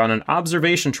visitor on an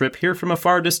observation trip here from a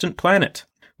far distant planet.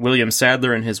 William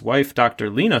Sadler and his wife, Dr.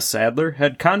 Lena Sadler,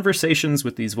 had conversations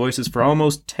with these voices for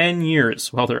almost 10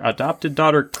 years, while their adopted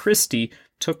daughter, Christy,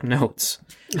 took notes.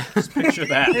 Just picture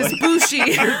that. It's bushy.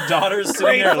 Your daughter's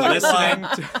sitting there listening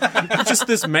to just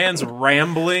this man's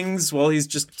ramblings while he's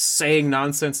just saying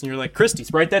nonsense, and you're like, Christy,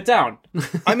 write that down.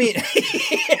 I mean,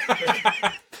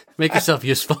 Make yourself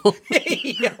useful.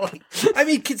 yeah, I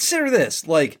mean, consider this.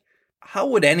 Like, how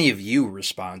would any of you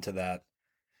respond to that?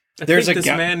 I There's think a this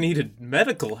guy- man needed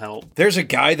medical help. There's a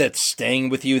guy that's staying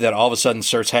with you that all of a sudden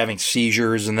starts having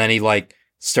seizures, and then he like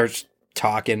starts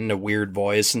talking in a weird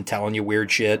voice and telling you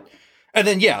weird shit. And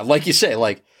then, yeah, like you say,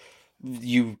 like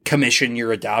you commission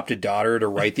your adopted daughter to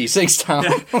write these things down.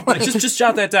 Like, just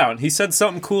jot that down. He said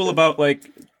something cool about like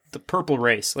the purple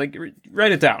race. Like,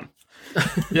 write it down.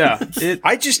 Yeah.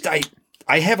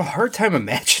 I have a hard time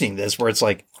imagining this where it's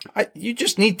like, you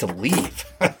just need to leave.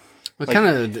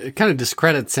 It kind of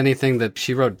discredits anything that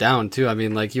she wrote down too. I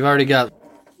mean, like, you've already got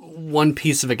one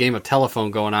piece of a game of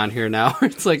telephone going on here now.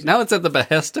 It's like, now it's at the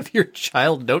behest of your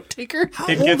child note taker.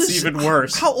 It gets even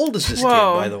worse. How old is this kid,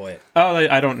 by the way? Oh,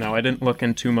 I don't know. I didn't look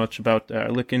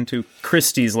into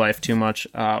Christie's life too much.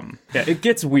 Yeah, it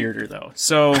gets weirder though.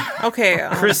 So Okay.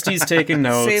 Christie's taking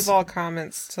notes. Save all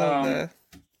comments to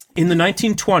In the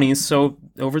 1920s, so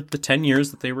over the 10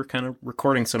 years that they were kind of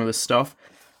recording some of this stuff,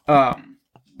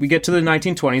 we get to the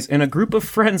 1920s, and a group of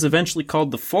friends eventually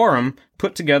called the Forum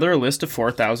put together a list of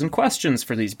 4,000 questions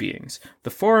for these beings.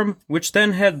 The Forum, which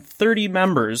then had 30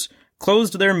 members,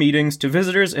 closed their meetings to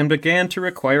visitors and began to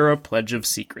require a pledge of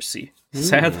secrecy.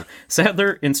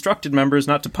 Sadler instructed members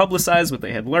not to publicize what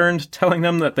they had learned, telling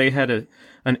them that they had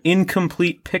an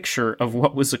incomplete picture of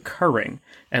what was occurring.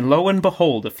 And lo and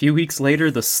behold, a few weeks later,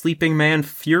 the sleeping man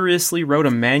furiously wrote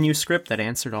a manuscript that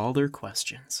answered all their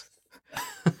questions.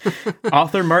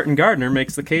 Author Martin Gardner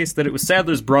makes the case that it was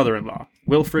Sadler's brother-in-law,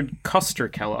 Wilfred Custer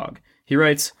Kellogg. He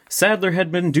writes, Sadler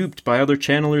had been duped by other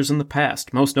channelers in the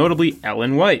past, most notably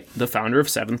Ellen White, the founder of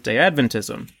Seventh-day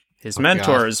Adventism. His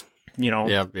mentors,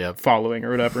 following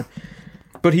or whatever.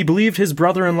 But he believed his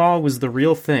brother-in-law was the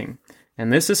real thing.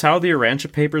 And this is how the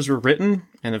Urantia papers were written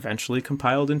and eventually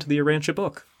compiled into the Urantia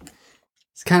book.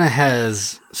 This kind of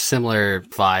has similar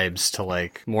vibes to,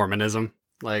 like, Mormonism.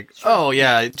 Like, oh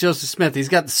yeah, Joseph Smith, he's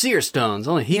got the seer stones.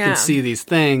 Only he can see these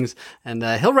things. And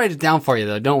he'll write it down for you,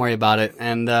 though. Don't worry about it.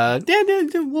 And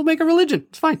we'll make a religion.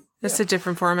 It's fine. It's a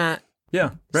different format.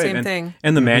 Yeah, right. Same thing.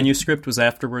 And the manuscript was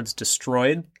afterwards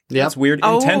destroyed. Yep. That's weird.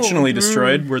 Intentionally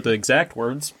destroyed were the exact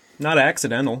words. Not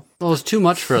accidental. Well, it's too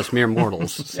much for us mere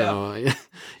mortals. So,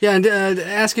 and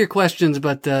ask your questions,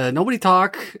 but nobody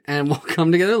talk, and we'll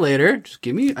come together later. Just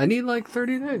I need like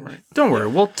 30 days. Don't worry,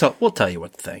 we'll tell you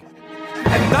what to think.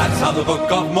 And that's how the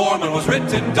Book of Mormon was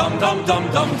written. Dum, dum,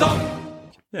 dum, dum,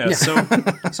 dum. Yeah, so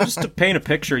just to paint a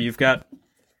picture, you've got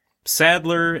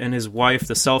Sadler and his wife,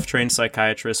 the self-trained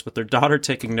psychiatrist, with their daughter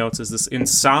taking notes as this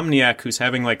insomniac who's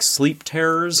having like sleep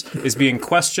terrors is being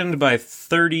questioned by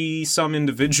 30-some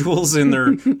individuals in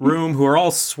their room who are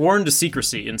all sworn to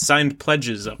secrecy and signed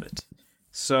pledges of it.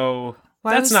 So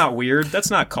that's not weird. That's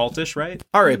not cultish, right?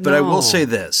 All right, but I will say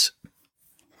this.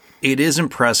 It is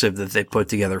impressive that they put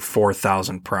together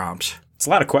 4,000 prompts. It's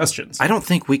a lot of questions. I don't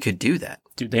think we could do that.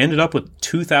 Dude, they ended up with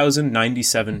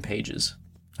 2,097 pages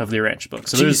of the Urantia book.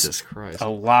 So Jesus Christ. There's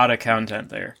a lot of content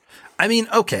there. I mean,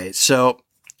 okay, so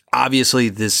obviously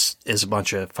this is a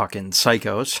bunch of fucking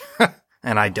psychos,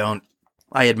 and I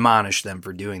admonish them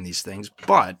for doing these things,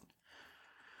 but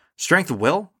strength of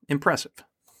will, impressive.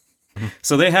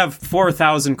 So they have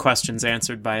 4,000 questions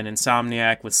answered by an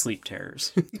insomniac with sleep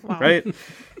terrors, right?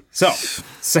 So,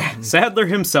 Sadler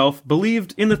himself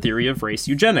believed in the theory of race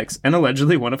eugenics, and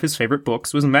allegedly one of his favorite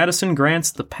books was Madison Grant's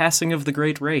The Passing of the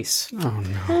Great Race. Oh,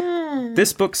 no.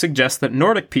 This book suggests that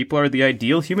Nordic people are the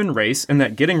ideal human race, and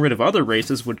that getting rid of other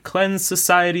races would cleanse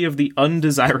society of the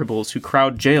undesirables who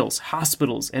crowd jails,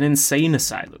 hospitals, and insane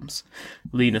asylums.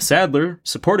 Lena Sadler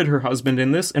supported her husband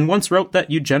in this, and once wrote that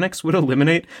eugenics would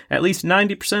eliminate at least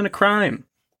 90% of crime.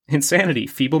 Insanity,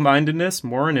 feeble-mindedness,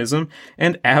 Moronism,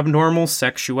 and abnormal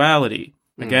sexuality.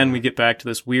 Again, we get back to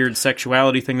this weird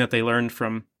sexuality thing that they learned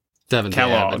from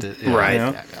Kellogg. Right.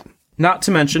 Yeah. Not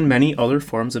to mention many other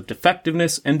forms of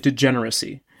defectiveness and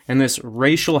degeneracy. And this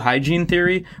racial hygiene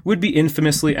theory would be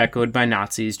infamously echoed by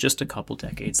Nazis just a couple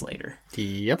decades later.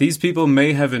 Yep. These people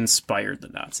may have inspired the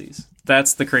Nazis.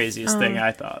 That's the craziest thing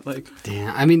I thought. Like,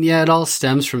 damn. I mean, yeah, it all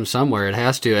stems from somewhere. It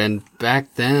has to. And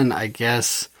back then, I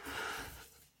guess,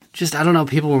 just, I don't know,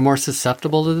 people were more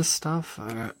susceptible to this stuff.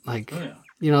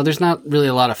 You know, there's not really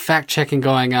a lot of fact-checking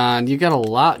going on. You got a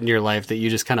lot in your life that you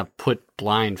just kind of put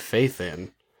blind faith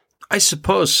in. I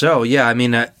suppose so, yeah. I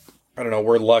mean, I don't know,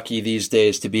 we're lucky these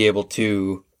days to be able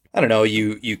to, I don't know,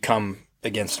 you come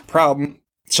against a problem,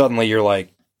 suddenly you're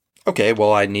like, okay,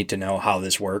 well, I need to know how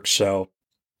this works, so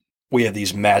we have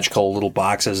these magical little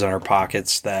boxes in our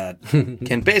pockets that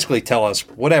can basically tell us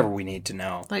whatever we need to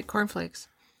know. Like cornflakes.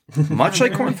 Much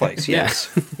like cornflakes,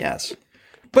 yes. Yes.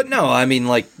 But no, I mean,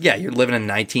 like, yeah, you're living in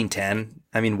 1910.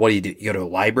 I mean, what do? You go to a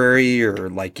library, or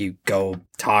like you go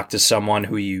talk to someone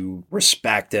who you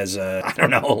respect as I don't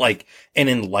know, like an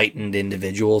enlightened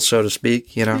individual, so to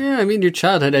speak, you know? Yeah, I mean, your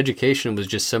childhood education was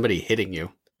just somebody hitting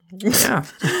you. Yeah.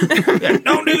 Yeah,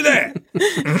 don't do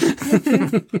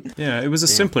that. Yeah, it was a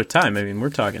simpler time. I mean, we're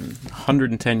talking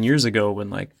 110 years ago when,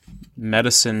 like,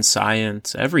 medicine,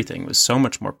 science, everything was so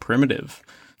much more primitive.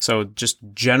 So just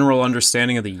general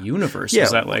understanding of the universe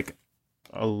was at, like,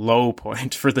 a low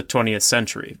point for the 20th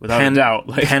century, without a doubt.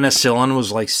 Like, penicillin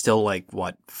was, like, still, like,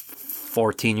 what,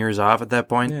 14 years off at that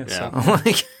point? Yeah. So,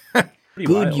 like, Good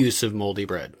wild. use of moldy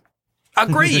bread. a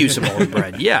great use of moldy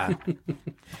bread, yeah.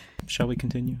 Shall we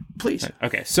continue? Please.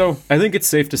 Okay, so I think it's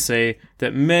safe to say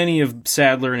that many of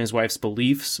Sadler and his wife's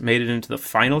beliefs made it into the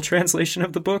final translation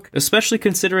of the book, especially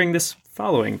considering this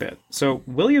following bit. So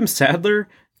William Sadler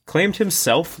claimed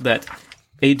himself that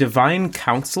a divine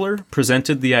counselor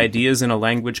presented the ideas in a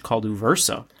language called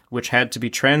Uversa, which had to be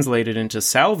translated into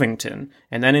Salvington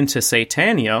and then into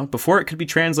Satania before it could be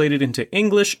translated into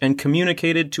English and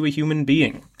communicated to a human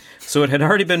being. So it had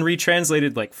already been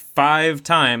retranslated like 5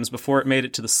 times before it made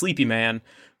it to the Sleepy Man,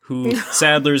 who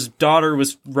Sadler's daughter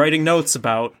was writing notes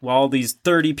about while these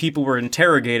 30 people were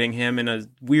interrogating him in a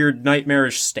weird,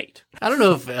 nightmarish state. I don't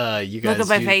know if you guys Look at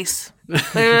my use- face.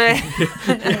 Like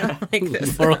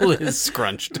this. Laurel is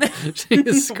scrunched. She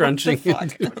is scrunching.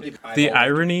 The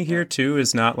irony here, too,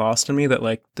 is not lost on me that,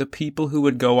 like, the people who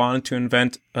would go on to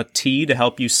invent a tea to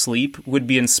help you sleep would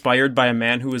be inspired by a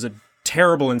man who was a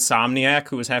terrible insomniac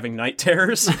who was having night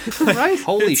terrors. Right?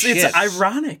 Holy shit. It's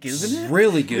ironic, isn't it?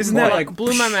 Really good Isn't point. that, like,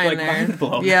 Blew my mind like, there.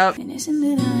 mind-blowing? Yep. And isn't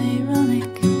it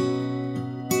ironic?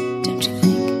 Don't you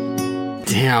think?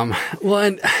 Damn. Well,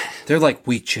 and They're like,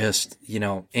 we just,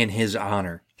 in his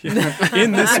honor.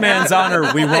 In this man's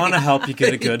honor, we want to help you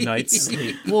get a good night's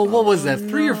sleep. well, what was that?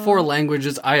 3 or 4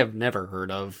 languages I have never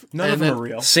heard of. None of And them then- are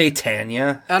real.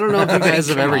 Satania. I don't know if you guys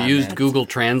have Come ever on, used man. Google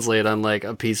Translate on like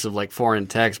a piece of like foreign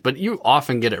text, but you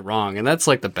often get it wrong, and that's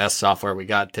like the best software we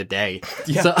got today.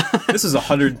 Yeah, So- this was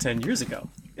 110 years ago.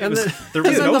 and then, There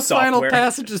was and then no the final software.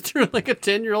 passage is through like a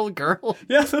 10-year-old girl.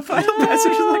 Yeah, the final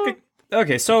passage is like a...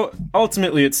 Okay, so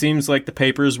ultimately it seems like the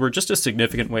papers were just a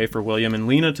significant way for William and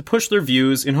Lena to push their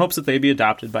views in hopes that they be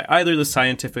adopted by either the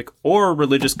scientific or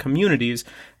religious communities,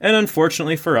 and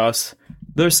unfortunately for us,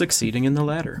 they're succeeding in the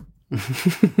latter.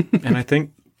 And I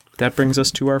think that brings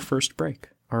us to our first break,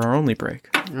 or our only break.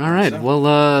 All right.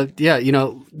 Well, yeah,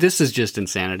 this is just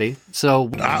insanity.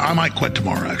 So I might quit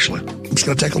tomorrow, actually. I'm just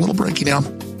going to take a little breaky now.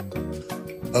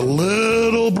 A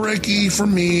little breaky for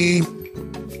me.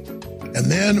 And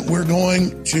then we're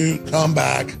going to come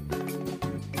back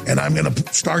and I'm going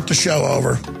to start the show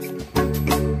over.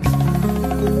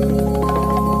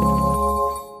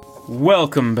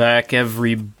 Welcome back,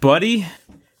 everybody.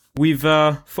 We've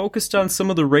focused on some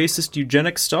of the racist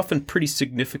eugenic stuff in pretty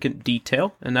significant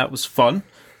detail, and that was fun.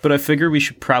 But I figure we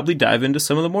should probably dive into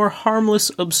some of the more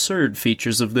harmless, absurd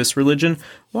features of this religion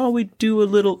while we do a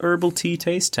little herbal tea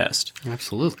taste test.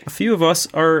 absolutely. A few of us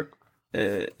are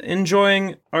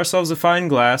enjoying ourselves a fine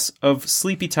glass of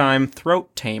Sleepy Time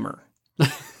Throat Tamer.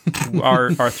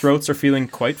 Our throats are feeling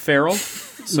quite feral,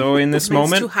 so in this It's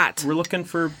moment, too hot. we're looking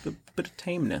for a bit of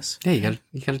tameness. Yeah,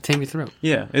 you gotta tame your throat.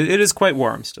 Yeah, it is quite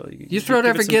warm still. Your throat give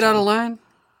ever it some get out time. of line?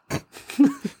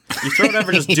 Your throat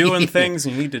ever just doing things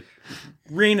and you need to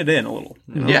rein it in a little.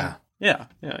 You know? Yeah. Yeah.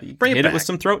 You Bring it hit it back. with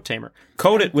some throat tamer.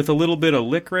 Coat it with a little bit of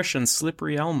licorice and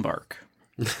slippery elm bark.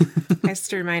 I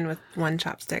stirred mine with one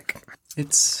chopstick.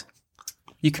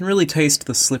 You can really taste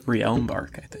the slippery elm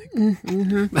bark, I think.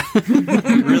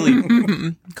 It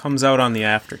really comes out on the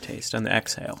aftertaste, on the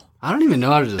exhale. I don't even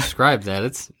know how to describe that.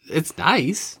 It's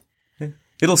nice.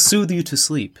 It'll soothe you to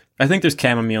sleep. I think there's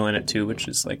chamomile in it too, which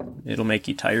is like, it'll make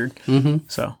you tired. Mm-hmm.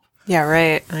 So, Yeah,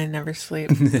 right. I never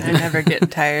sleep. I never get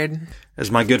tired.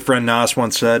 As my good friend Nas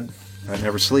once said, I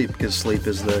never sleep because sleep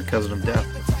is the cousin of death.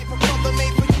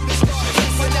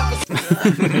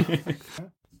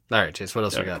 All right, Chase, what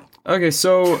else we got? okay,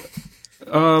 so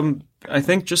I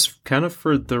think just kind of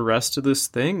for the rest of this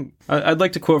thing, I'd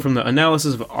like to quote from the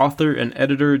analysis of author and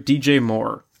editor DJ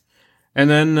Moore. And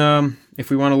then if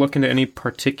we want to look into any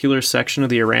particular section of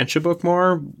the Arancha book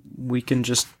more, we can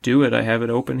just do it. I have it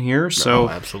open here. So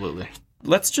Absolutely.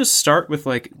 let's just start with,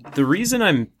 like, the reason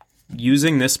I'm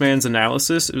using this man's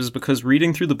analysis is because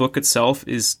reading through the book itself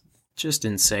is just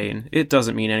insane. It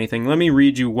doesn't mean anything. Let me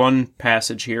read you one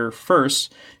passage here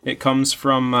first. It comes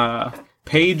from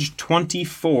page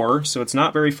 24, so it's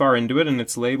not very far into it, and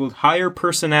it's labeled Higher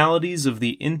Personalities of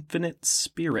the Infinite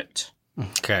Spirit.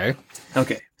 Okay.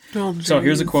 Okay. So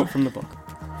here's a quote from the book.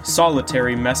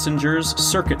 Solitary messengers,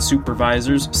 circuit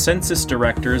supervisors, census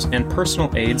directors, and personal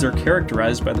aides are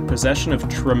characterized by the possession of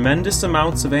tremendous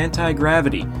amounts of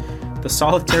anti-gravity. The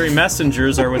solitary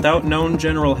messengers are without known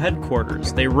general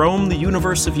headquarters. They roam the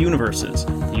universe of universes.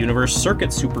 The universe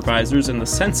circuit supervisors and the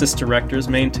census directors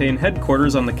maintain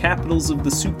headquarters on the capitals of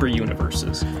the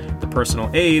super-universes. The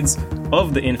personal aides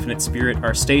of the Infinite Spirit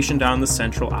are stationed on the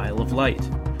central Isle of Light.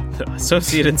 The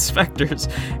associate inspectors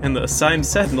and the assigned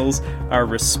sentinels are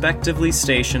respectively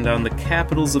stationed on the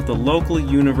capitals of the local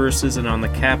universes and on the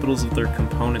capitals of their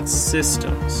component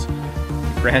systems.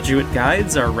 Graduate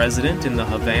guides are resident in the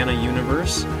Havana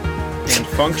universe and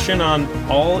function on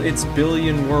all its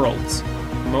billion worlds.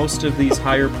 Most of these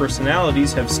higher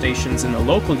personalities have stations in the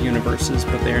local universes,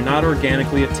 but they are not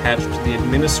organically attached to the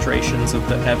administrations of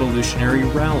the evolutionary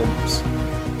realms.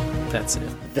 That's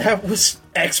it. That was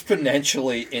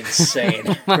exponentially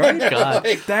insane. My right? God.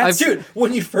 Like, dude,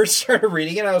 when you first started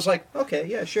reading it, I was like, okay,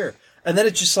 yeah, sure. And then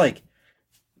it's just like...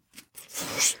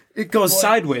 It goes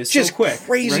sideways just so quick.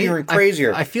 Crazier and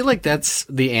crazier. I feel like that's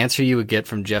the answer you would get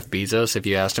from Jeff Bezos if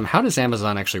you asked him, how does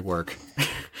Amazon actually work?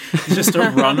 Just a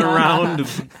runaround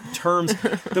of terms.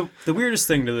 The weirdest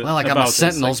thing to Well, I got my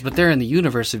Sentinels, but they're in the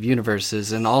universe of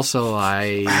universes, and also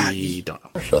I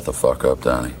don't know. Shut the fuck up,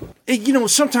 Donnie. You know,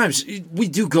 sometimes we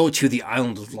do go to the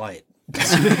Island of Light.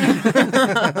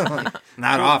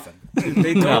 Not often.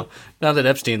 They don't. No, now that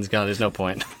Epstein's gone, there's no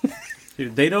point.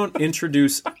 Dude, they don't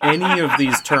introduce any of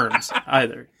these terms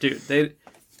either. Dude,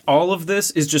 all of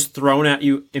this is just thrown at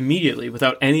you immediately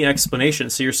without any explanation.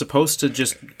 So you're supposed to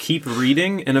just keep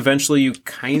reading, and eventually you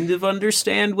kind of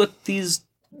understand what these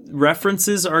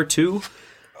references are to.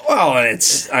 Well,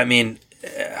 it's, I mean,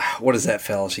 what is that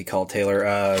fallacy called,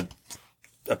 Taylor?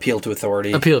 Appeal to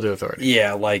authority. Appeal to authority.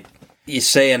 Yeah, like, you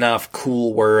say enough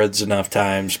cool words enough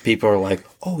times, people are like,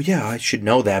 oh yeah, I should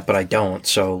know that, but I don't.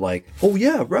 So like, oh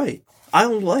yeah, right.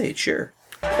 Island Light, sure.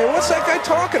 Hey, what's that guy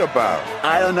talking about?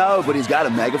 I don't know, but he's got a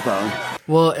megaphone.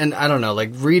 Well, and I don't know,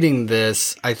 like, reading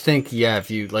this, I think, yeah, if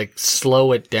you, like,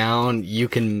 slow it down, you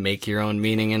can make your own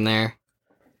meaning in there.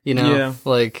 You know? Yeah.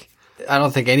 Like, I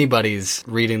don't think anybody's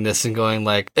reading this and going,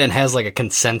 like, and has, like, a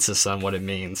consensus on what it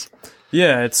means.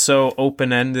 Yeah, it's so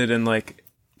open-ended and, like,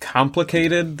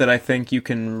 complicated that I think you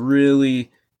can really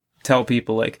tell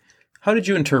people, like, how did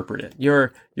you interpret it?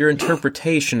 Your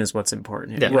interpretation is what's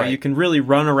important here. Yeah, right. You can really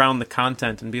run around the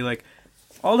content and be like,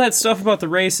 all that stuff about the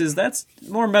races, that's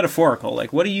more metaphorical.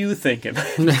 Like, what are you thinking?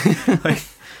 Like,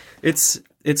 it's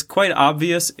quite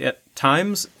obvious at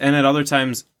times, and at other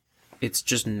times, it's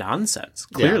just nonsense.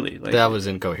 Clearly, Yeah, like, that was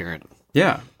incoherent.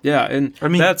 Yeah, and I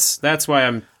mean that's why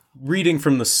I'm reading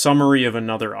from the summary of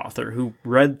another author who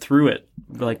read through it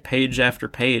like page after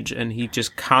page, and he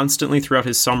just constantly throughout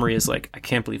his summary is like, I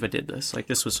can't believe I did this. Like,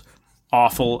 this was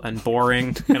awful and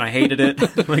boring, and I hated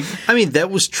it. Like, I mean, that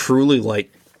was truly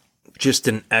like just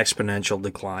an exponential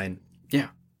decline.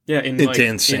 Yeah, into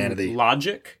insanity. In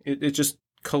logic, it just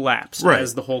collapsed right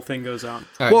as the whole thing goes on.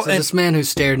 All right, so this man who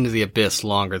stared into the abyss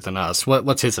longer than us,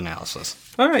 what's his analysis?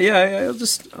 All right, yeah,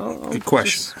 I'll good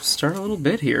question. Just start a little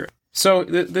bit here. So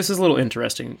this is a little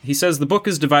interesting. He says the book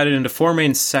is divided into 4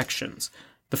 main sections.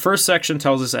 The first section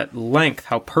tells us at length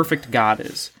how perfect God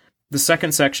is. The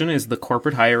second section is the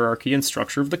corporate hierarchy and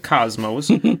structure of the cosmos.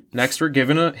 Next, we're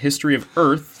given a history of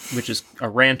Earth, which is a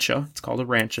rancha. It's called a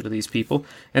rancha to these people.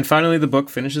 And finally, the book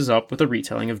finishes up with a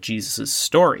retelling of Jesus'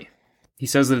 story. He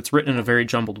says that it's written in a very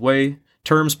jumbled way.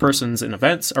 Terms, persons, and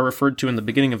events are referred to in the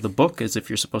beginning of the book as if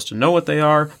you're supposed to know what they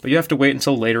are, but you have to wait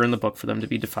until later in the book for them to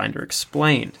be defined or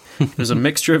explained. There's a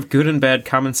mixture of good and bad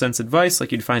common sense advice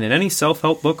like you'd find in any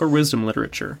self-help book or wisdom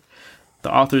literature.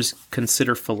 The authors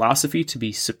consider philosophy to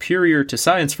be superior to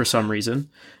science for some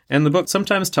reason, and the book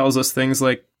sometimes tells us things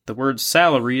like the word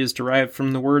salary is derived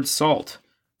from the word salt.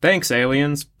 Thanks,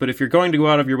 aliens, but if you're going to go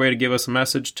out of your way to give us a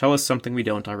message, tell us something we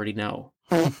don't already know.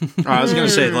 I was going to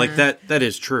say, like, that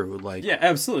is true. Like, yeah,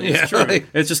 absolutely. It's true. Like,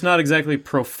 it's just not exactly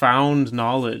profound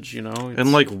knowledge, you know?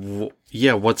 And, like,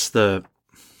 what's the...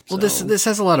 Well, this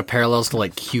has a lot of parallels to,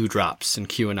 like, Q drops and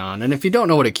QAnon. And if you don't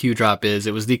know what a Q drop is,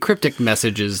 it was the cryptic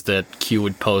messages that Q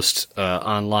would post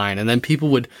online. And then people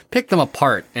would pick them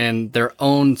apart in their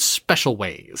own special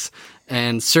ways.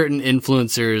 And certain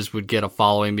influencers would get a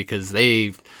following because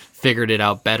they figured it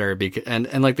out better.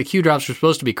 And like, the Q drops were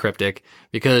supposed to be cryptic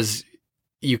because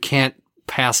you can't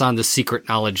pass on the secret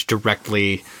knowledge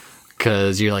directly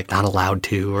because you're like not allowed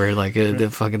to, or like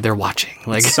they're watching.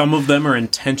 Like, some of them are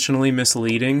intentionally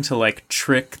misleading to like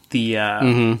trick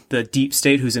the deep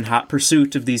state who's in hot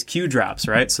pursuit of these Q drops,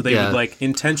 right? So they would like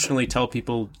intentionally tell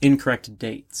people incorrect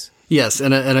dates. Yes,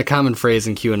 and a common phrase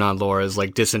in QAnon lore is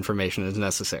like disinformation is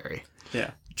necessary.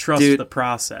 Yeah. Trust the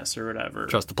process or whatever.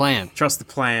 Trust the plan. Trust the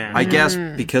plan. I guess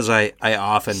because I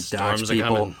often dox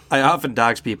people. I often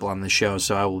dox people on the show,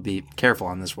 so I will be careful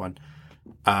on this one.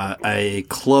 A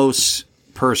close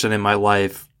person in my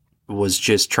life was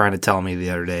just trying to tell me the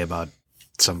other day about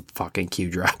some fucking Q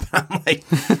drop.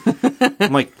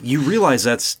 I'm like, you realize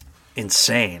that's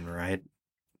insane, right?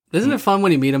 Isn't it fun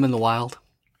when you meet them in the wild?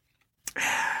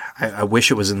 I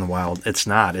wish it was in the wild. It's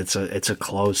not. It's a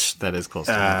close. That is close.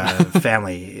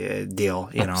 Family deal.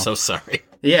 You know. I'm so sorry.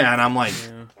 Yeah, and I'm like,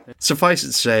 suffice it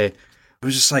to say, it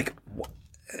was just like,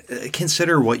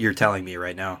 consider what you're telling me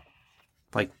right now.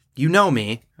 Like, you know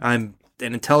me. I'm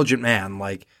an intelligent man.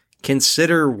 Like,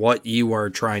 consider what you are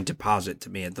trying to posit to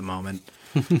me at the moment.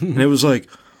 And it was like,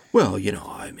 well, you know,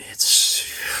 I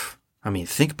mean,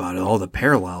 think about it, all the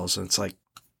parallels. And it's like,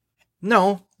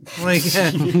 no, like,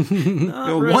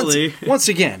 really. once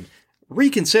again,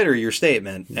 reconsider your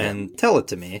statement and tell it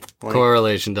to me. Like,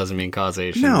 correlation doesn't mean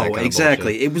causation. no, that kind of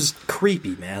exactly. bullshit. It was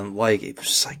creepy, man. Like, it was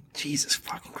just like, Jesus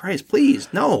fucking Christ,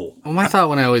 please, no. Well, my thought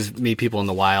when I always meet people in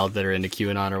the wild that are into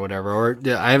QAnon or whatever, or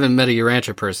I haven't met a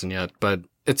Urantia person yet, but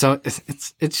it's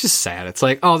just sad. It's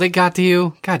like, oh, they got to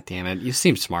you? God damn it. You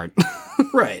seem smart.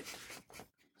 Right.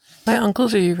 My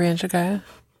uncle's a Urantia guy.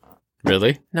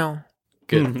 Really? No.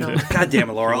 Good. No. God damn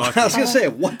it, Laurel. I was going to say,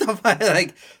 what the fuck?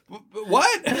 Like,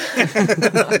 what?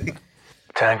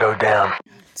 Tango down.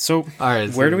 So, All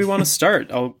right, where so- do we want to start?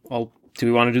 Do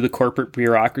we want to do the corporate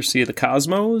bureaucracy of the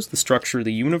cosmos, the structure of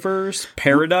the universe,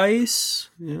 paradise?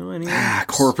 You know, any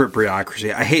Corporate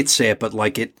bureaucracy. I hate to say it, but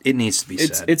like it needs to be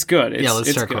said. It's good. Yeah, let's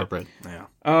it's start good. corporate.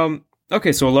 Yeah.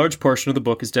 Okay, so a large portion of the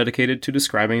book is dedicated to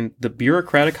describing the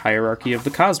bureaucratic hierarchy of the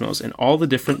cosmos and all the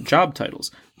different job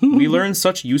titles. We learn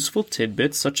such useful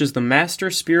tidbits, such as the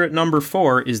Master Spirit number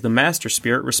 4 is the Master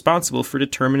Spirit responsible for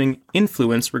determining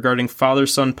influence regarding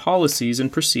father-son policies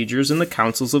and procedures in the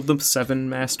councils of the 7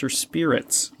 Master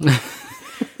Spirits.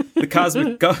 The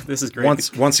cosmic... this is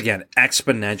great. Once again,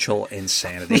 exponential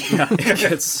insanity.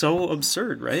 It's so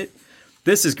absurd, right?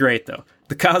 This is great, though.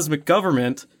 The cosmic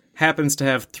government happens to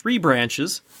have 3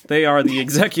 branches. They are the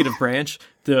executive branch,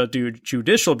 the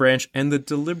judicial branch, and the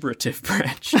deliberative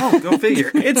branch. Oh, go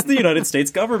figure. It's the United States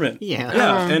government.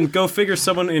 Yeah. And go figure,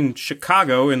 someone in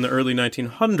Chicago in the early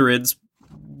 1900s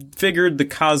figured the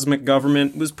cosmic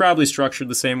government was probably structured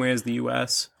the same way as the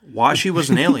U.S. Washi was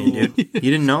an alien, dude.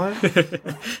 You didn't know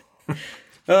that?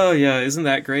 Oh, yeah. Isn't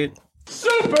that great?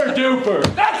 Super duper!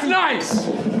 That's nice!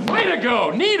 Way to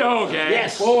go! Neato, gang!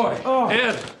 Yes! Boy!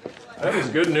 Ed, that was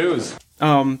good news.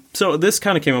 So this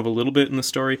kind of came up a little bit in the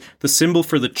story. The symbol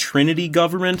for the Trinity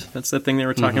government, that's the thing they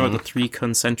were talking about, the 3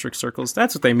 concentric circles.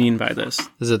 That's what they mean by this.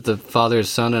 Is it the Father,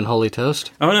 Son, and Holy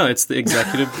Toast? Oh, no, it's the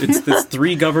executive. It's this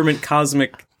 3 government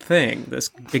cosmic thing, this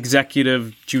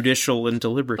executive, judicial, and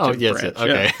deliberative Oh, yes. branch.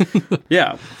 Okay.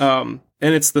 Yeah. And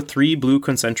it's the 3 blue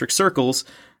concentric circles,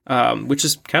 which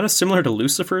is kind of similar to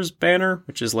Lucifer's banner,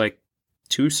 which is like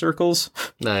 2 circles.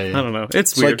 I don't know.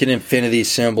 It's weird. like an infinity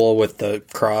symbol with the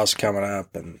cross coming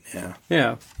up, and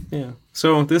yeah. Yeah.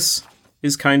 So this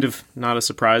is kind of not a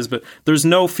surprise, but there's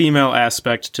no female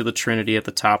aspect to the Trinity at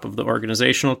the top of the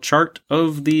organizational chart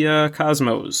of the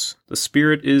cosmos. The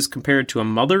spirit is compared to a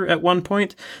mother at one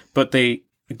point, but they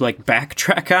like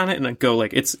backtrack on it and go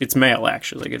like it's male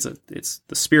actually. Like it's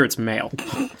the spirit's male.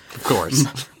 Of course.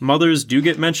 Mothers do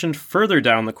get mentioned further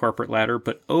down the corporate ladder,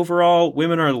 but overall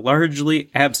women are largely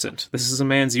absent. This is a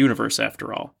man's universe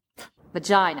after all.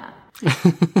 Vagina.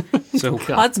 So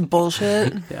That's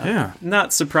bullshit. Yeah.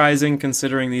 not surprising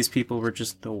considering these people were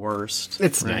just the worst.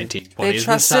 It's right? 1920s. They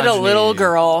trusted a misogyny. little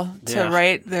girl to Yeah.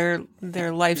 write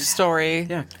their life story.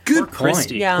 Yeah, Good poor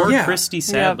Christy. point. Yeah. Poor Yeah. Christy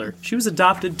Sadler. She was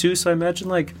adopted too, so I imagine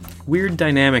like weird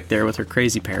dynamic there with her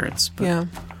crazy parents. But Yeah.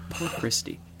 poor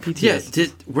Christy. Yeah.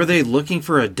 Were they looking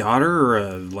for a daughter or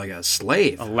a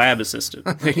slave? A lab assistant.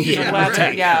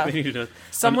 Yeah. They needed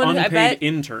Someone, an I unpaid bet,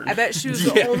 intern. I bet she was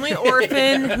the only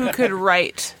orphan who could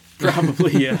write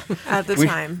Probably, yeah. at the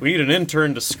time. We need an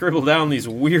intern to scribble down these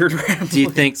weird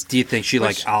ramblings. Do you think she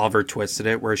like Oliver Twisted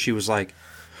it, where she was like,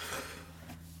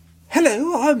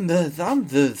 "Hello, I'm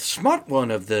the smart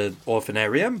one of the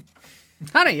orphanarium.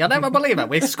 Honey, you'll never believe it.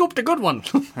 We scooped a good one.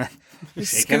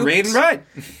 She can read and write.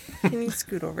 Can you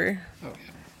scoot over?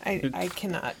 I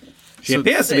cannot. She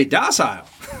appears to be docile."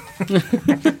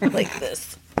 Like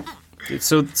this.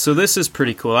 So this is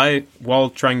pretty cool.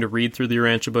 While trying to read through the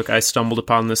Urantia book, I stumbled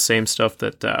upon this same stuff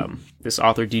that this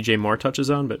author DJ Moore touches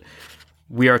on, but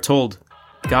we are told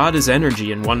God is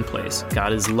energy in one place,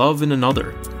 God is love in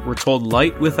another. We're told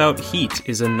light without heat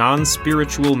is a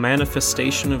non-spiritual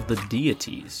manifestation of the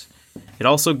deities. It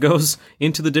also goes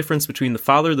into the difference between the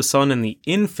Father, the Son, and the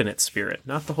infinite Spirit,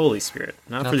 not the Holy Spirit.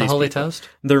 Not for the these Holy people. Toast?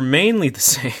 They're mainly the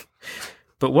same.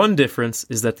 But one difference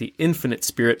is that the infinite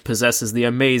spirit possesses the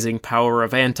amazing power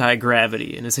of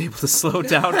anti-gravity and is able to slow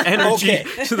down energy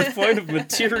to the point of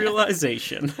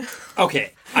materialization.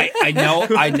 Okay, I know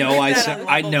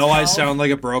I sound like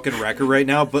a broken record right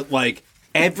now, but like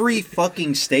every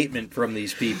fucking statement from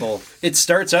these people, it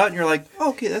starts out and you're like, oh,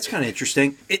 okay, that's kind of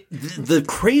interesting. The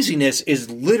craziness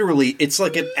is literally, it's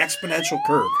like an exponential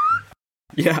curve.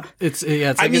 Yeah. It's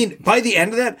like by the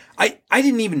end of that, I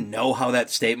didn't even know how that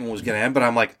statement was going to end, but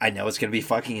I'm like, I know it's going to be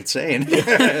fucking insane.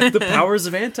 The powers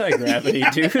of anti-gravity,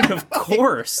 dude. Of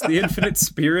course. The infinite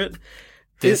spirit.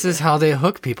 This is how they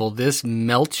hook people. This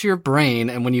melts your brain,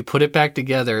 and when you put it back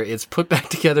together, it's put back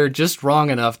together just wrong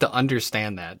enough to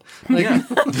understand that. Like, yeah.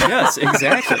 Yes,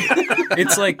 exactly.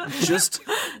 It's like just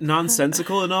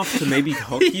nonsensical enough to maybe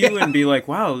hook you and be like,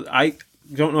 wow, I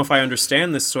don't know if I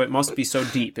understand this, so it must be so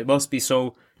deep. It must be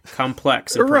so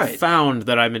complex and profound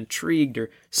that I'm intrigued or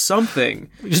something.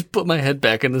 Just put my head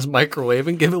back in this microwave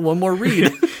and give it one more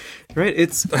read. Right?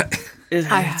 It's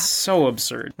so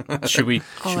absurd. Should we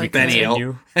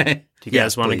continue? Do you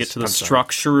guys want to get to the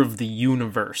structure of the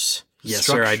universe? Yes,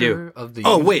 sir, I do.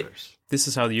 Wait. This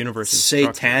is how the universe is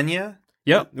structured. Satania?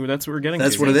 Yep, that's what we're getting to.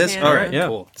 That's what it is? All right, yeah.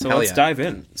 Cool. So let's dive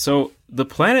in. So the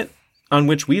planet on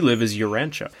which we live is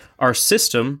Urantia. Our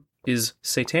system is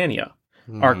Satania.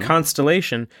 Mm-hmm. Our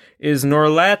constellation is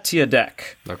Norlatiadek.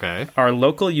 Okay. Our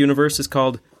local universe is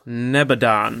called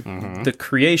Nebadon, the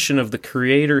creation of the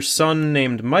creator's son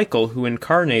named Michael, who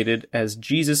incarnated as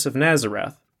Jesus of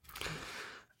Nazareth.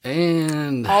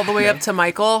 And all the way up to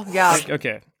Michael? Yeah.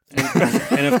 Okay.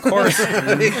 And of course,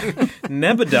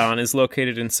 Nebadon is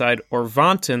located inside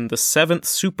Orvanton, the 7th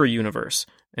super universe.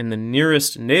 And the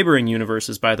nearest neighboring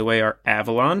universes, by the way, are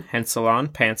Avalon, Hensalon,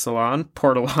 Pansalon,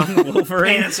 Portalon,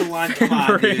 Wolverine, Pansalon, come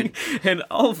on, dude. And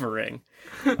Ulvering.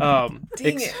 Dang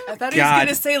it. I thought he was going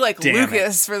to say like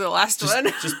Lucas for the last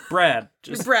one. Just Brad.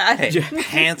 Brad. Hey,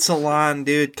 Pansalon,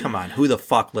 dude. Come on. Who the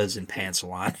fuck lives in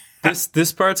Pansalon?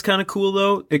 This part's kind of cool,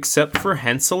 though. Except for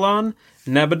Hensalon,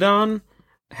 Nebadon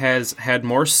has had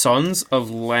more sons of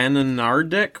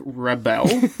Lananardek Rebel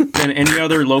than any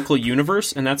other local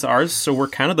universe, and that's ours. So we're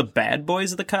kind of the bad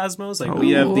boys of the cosmos. Like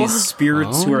we have these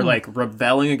spirits who are like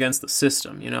rebelling against the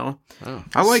system, you know? Oh.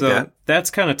 I like that. That's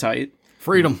kind of tight.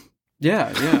 Freedom.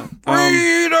 Yeah.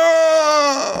 Freedom!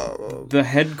 The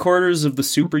headquarters of the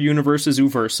super universe is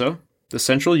Uversa. The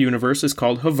central universe is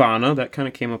called Havana. That kind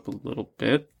of came up a little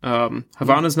bit.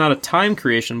 Havana is not a time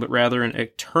creation, but rather an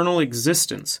eternal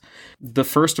existence. The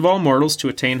first of all mortals to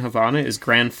attain Havana is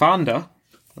Granfonda,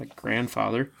 like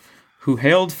grandfather, who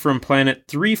hailed from planet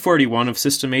 341 of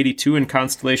System 82 and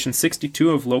Constellation 62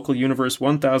 of local universe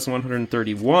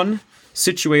 1131,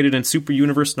 situated in super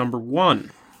universe number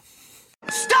 1.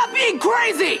 Stop being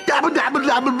crazy! God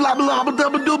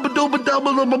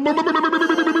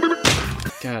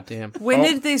damn. When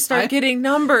did they start getting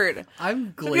numbered?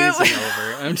 I'm glazing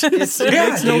over. It makes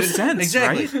no sense,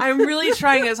 exactly. right? I'm really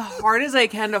trying as hard as I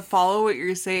can to follow what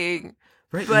you're saying.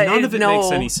 Right, but none of it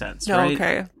makes any sense, right?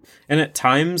 Okay. And at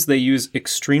times they use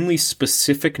extremely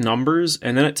specific numbers,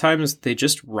 and then at times they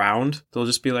just round. They'll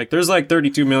just be like, there's like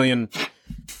 32 million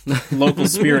local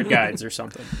spirit guides or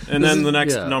something. And then the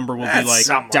next number will be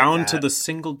like down to the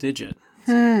single digit.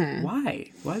 Why?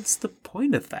 What's the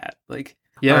point of that? Like,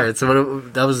 yeah. All right, so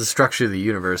that was the structure of the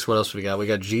universe. What else we got? We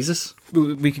got Jesus?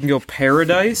 We can go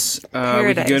paradise. We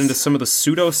can get into some of the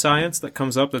pseudoscience that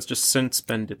comes up that's just since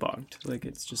been debunked. Like,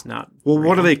 it's just not Well, real.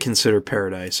 what do they consider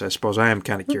paradise? I suppose I am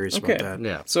kind of curious about that.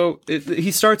 Yeah. So he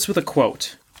starts with a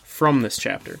quote from this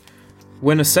chapter.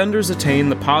 When ascenders attain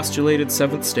the postulated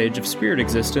 7th stage of spirit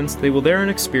existence, they will therein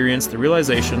experience the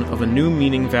realization of a new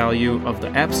meaning value of the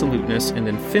absoluteness and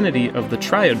infinity of the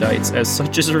triodites as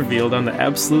such is revealed on the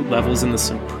absolute levels in the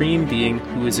supreme being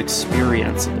who is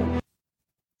experienceable.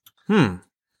 So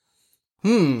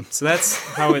that's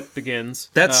how it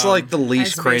begins. That's like the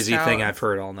least I crazy spaced thing out. I've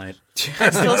heard all night.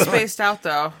 Still spaced out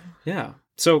though. Yeah.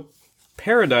 So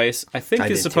paradise, I think, I is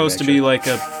did too, supposed to be like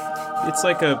it's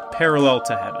like a parallel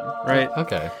to heaven, right?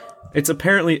 Okay. It's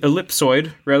apparently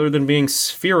ellipsoid rather than being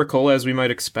spherical as we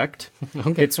might expect.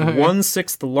 Okay. It's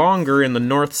 1/6 longer in the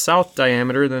north-south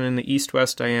diameter than in the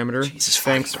east-west diameter. Jesus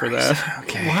Thanks for Christ. that.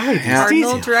 Okay. Why?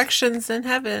 Cardinal directions in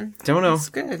heaven. Don't know. That's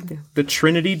good. The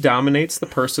Trinity dominates the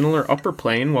personal or upper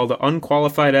plane, while the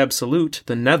unqualified absolute,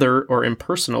 the nether or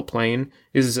impersonal plane,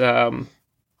 is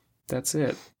that's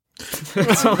it.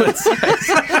 That's all it says.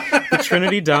 The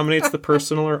Trinity dominates the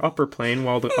personal or upper plane,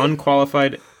 while the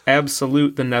unqualified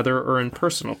absolute, the nether or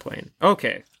impersonal plane.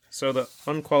 Okay, so the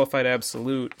unqualified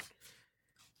absolute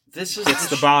This is gets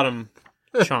the bottom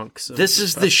chunks. Of This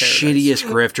is the paradise. shittiest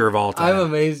grifter of all time. I'm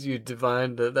amazed you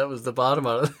divined that was the bottom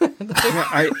of it.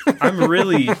 Yeah,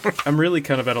 I'm really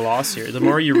kind of at a loss here. The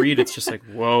more you read, it's just like,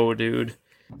 whoa, dude.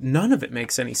 None of it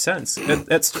makes any sense. At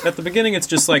the beginning, it's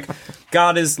just like,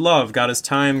 God is love, God is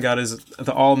time, God is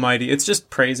the Almighty. It's just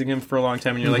praising Him for a long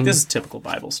time, and you're like, this is typical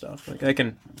Bible stuff. Like,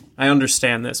 I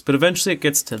understand this. But eventually it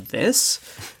gets to this,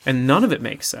 and none of it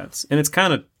makes sense. And it's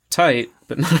kind of tight,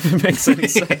 but none of it makes any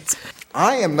sense.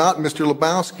 I am not Mr.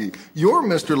 Lebowski. You're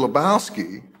Mr.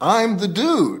 Lebowski. I'm the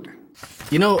dude.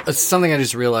 You know, something I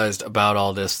just realized about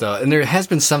all this, though, and there has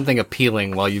been something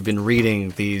appealing while you've been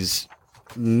reading these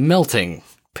melting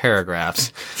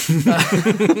paragraphs.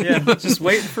 Yeah, just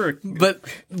waiting for it. But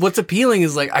what's appealing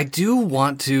is, like, I do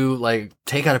want to, like,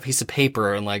 take out a piece of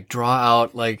paper and, like, draw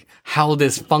out, like, how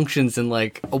this functions and,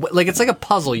 like, it's like a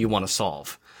puzzle you want to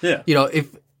solve. Yeah. You know,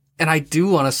 and I do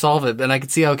want to solve it, and I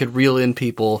could see how it could reel in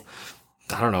people,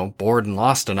 I don't know, bored and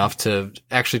lost enough to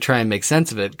actually try and make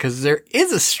sense of it, because there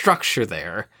is a structure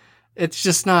there. It's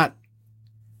just not...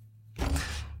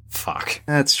 Fuck.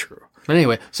 That's true. But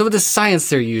anyway, so with the science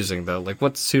they're using, though, like,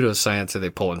 what pseudoscience are they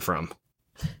pulling from?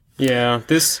 Yeah,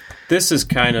 this is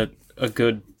kind of a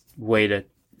good way to,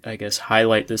 I guess,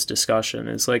 highlight this discussion.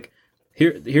 It's like,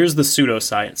 here's the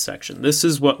pseudoscience section. This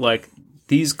is what, like,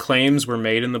 these claims were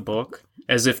made in the book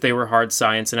as if they were hard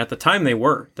science, and at the time they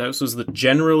were. That was the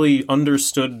generally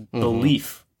understood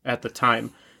belief at the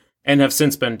time, and have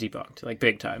since been debunked, like,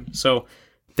 big time. So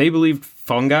they believed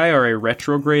fungi are a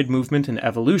retrograde movement in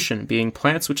evolution, being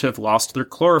plants which have lost their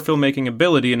chlorophyll-making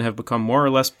ability and have become more or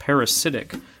less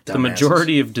parasitic. The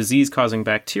majority of disease-causing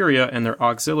bacteria and their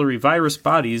auxiliary virus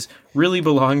bodies really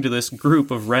belong to this group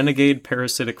of renegade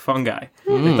parasitic fungi.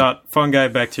 They thought fungi,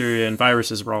 bacteria, and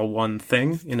viruses were all one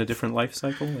thing in a different life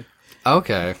cycle. Like,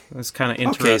 Okay. that's kind of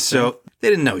interesting. Okay, so they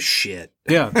didn't know shit.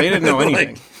 Yeah, they didn't know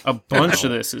anything. Like, A bunch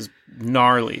of this is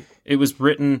gnarly. It was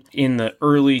written in the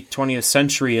early 20th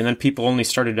century, and then people only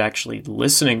started actually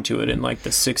listening to it in, like,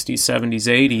 the 60s, 70s,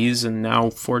 80s, and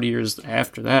now 40 years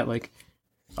after that, like,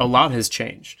 a lot has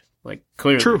changed. Like,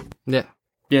 clearly. True. Yeah.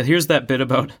 Yeah, here's that bit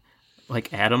about,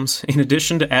 like, atoms. In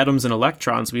addition to atoms and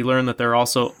electrons, we learn that there are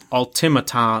also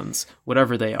ultimatons,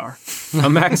 whatever they are. A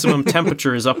maximum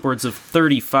temperature is upwards of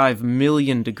 35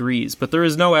 million degrees, but there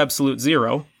is no absolute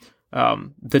zero.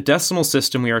 The decimal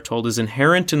system, we are told, is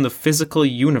inherent in the physical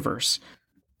universe.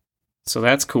 So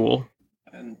that's cool.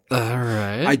 All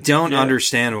right. I don't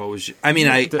understand what was... I mean,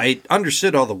 I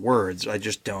understood all the words. I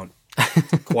just don't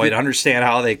quite understand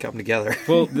how they come together.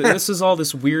 Well, this is all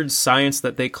this weird science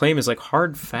that they claim is, like,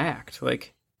 hard fact.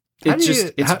 Like, How do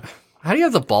you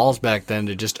have the balls back then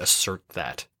to just assert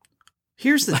that?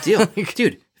 Here's the deal.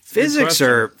 Dude,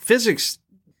 physics,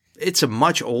 it's a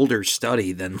much older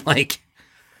study than, like...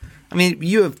 I mean,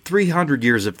 you have 300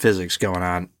 years of physics going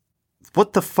on.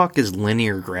 What the fuck is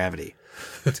linear gravity?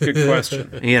 That's a good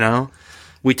question. You know?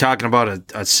 We talking about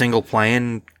a single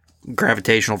plane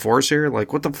gravitational force here?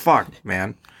 Like, what the fuck,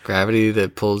 man? Gravity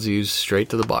that pulls you straight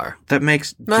to the bar. That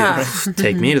makes...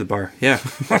 take me to the bar. Yeah.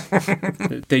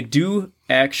 They do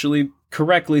actually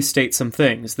correctly state some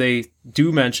things. They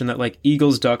do mention that, like,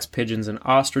 eagles, ducks, pigeons, and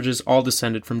ostriches all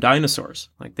descended from dinosaurs.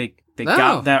 Like, they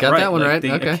got that right. That one like, right.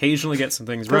 They Okay. occasionally get some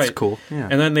things right. That's cool. Yeah.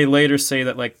 And then they later say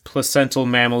that, like, placental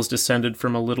mammals descended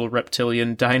from a little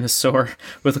reptilian dinosaur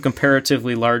with a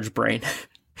comparatively large brain.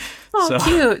 Oh, So,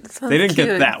 cute. They didn't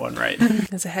get that one right.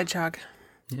 It's a hedgehog.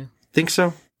 Think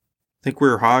so? Think we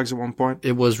were hogs at one point?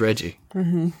 It was Reggie.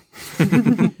 Yeah,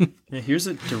 here's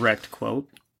a direct quote.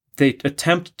 They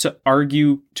attempt to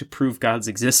argue to prove God's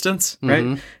existence,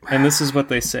 right? And this is what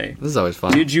they say. This is always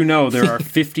fun. Did you know there are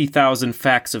 50,000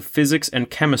 facts of physics and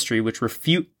chemistry which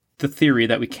refute the theory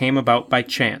that we came about by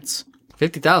chance?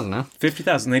 50,000, huh?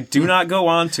 50,000. They do not go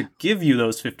on to give you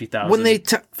those 50,000 When they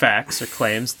facts or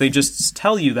claims. They just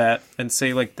tell you that and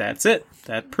say, like, that's it.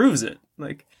 That proves it.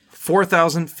 Like,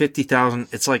 4,000, 50,000.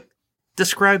 It's like,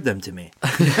 describe them to me.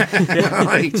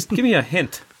 like, just give me a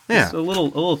hint. Yeah. Just a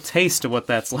little taste of what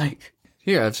that's like.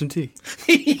 Here, have some tea.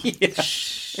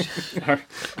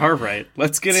 All right,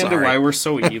 let's get into Sorry. why we're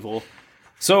so evil.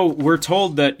 So we're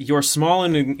told that your small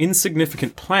and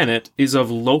insignificant planet is of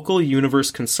local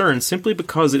universe concern simply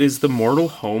because it is the mortal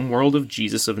home world of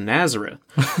Jesus of Nazareth.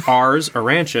 Ours,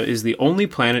 Arantia, is the only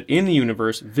planet in the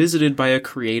universe visited by a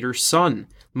creator son.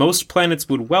 Most planets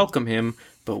would welcome him,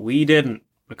 but we didn't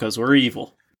because we're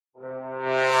evil.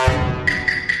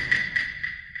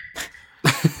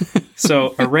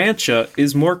 So, Arantia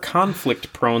is more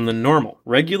conflict-prone than normal.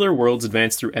 Regular worlds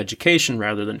advance through education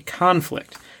rather than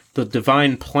conflict. The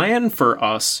divine plan for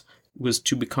us was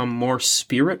to become more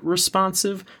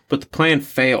spirit-responsive, but the plan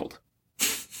failed.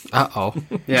 Uh-oh.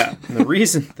 Yeah. And the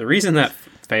reason that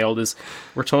failed is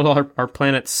we're told our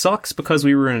planet sucks because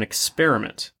we were in an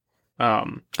experiment.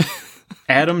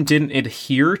 Adam didn't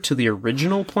adhere to the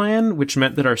original plan, which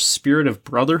meant that our spirit of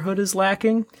brotherhood is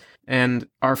lacking, and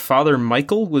our father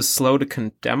Michael was slow to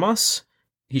condemn us.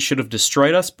 He should have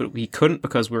destroyed us, but he couldn't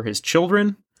because we're his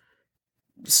children.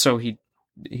 So he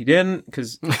didn't,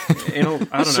 because, I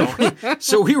don't know.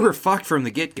 So we were fucked from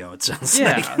the get-go, it sounds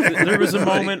like. Yeah, there was a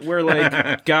moment where,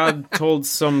 like, God told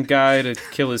some guy to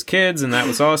kill his kids, and that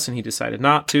was us, and he decided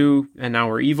not to, and now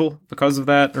we're evil because of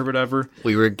that, or whatever.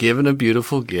 We were given a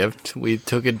beautiful gift, we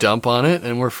took a dump on it,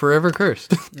 and we're forever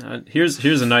cursed.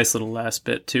 Here's a nice little last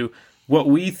bit, too. What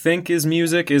we think is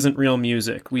music isn't real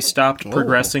music. We stopped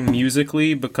progressing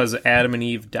musically because Adam and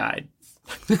Eve died.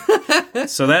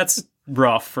 So that's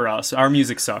rough for us. Our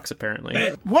music sucks,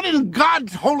 apparently. What in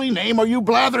God's holy name are you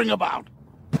blathering about?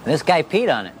 This guy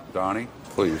peed on it. Donnie,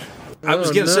 please. I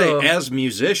was going to say, as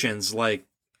musicians, like,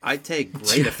 I take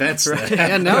great offense to that.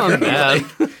 Yeah, now I'm mad.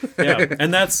 Yeah,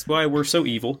 and that's why we're so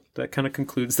evil. That kind of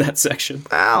concludes that section.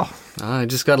 Ow. I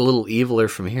just got a little eviler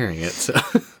from hearing it, so...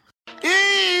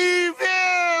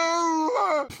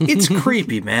 It's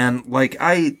creepy, man. Like,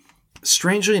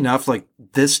 strangely enough, like,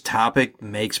 this topic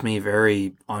makes me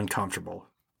very uncomfortable.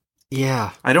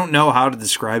 Yeah. I don't know how to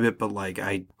describe it, but, like,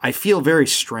 I feel very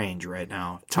strange right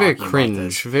now. Very talking cringe, about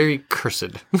this. very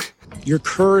cursed. You're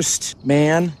cursed,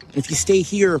 man. If you stay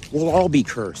here, we'll all be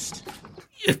cursed.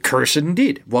 Yeah, cursed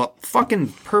indeed. Well, fucking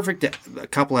perfect a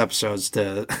couple episodes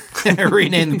to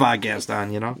rename the podcast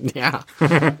on, you know? Yeah.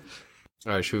 All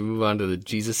right, should we move on to the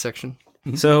Jesus section?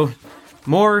 So,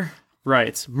 Moore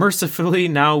writes, mercifully,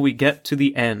 now we get to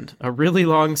the end. A really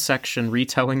long section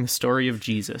retelling the story of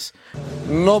Jesus.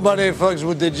 Nobody fucks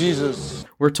with the Jesus.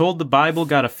 We're told the Bible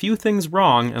got a few things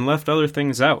wrong and left other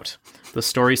things out. The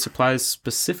story supplies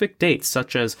specific dates,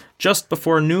 such as just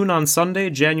before noon on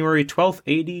Sunday, January 12th,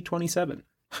 AD 27.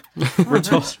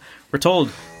 We're told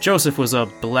Joseph was a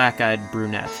black-eyed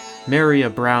brunette, Mary a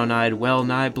brown-eyed,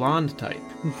 well-nigh blonde type.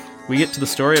 We get to the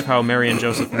story of how Mary and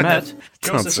Joseph met.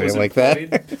 Don't say it like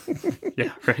that.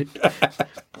 Yeah, right.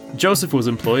 Joseph was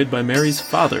employed by Mary's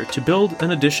father to build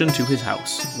an addition to his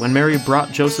house. When Mary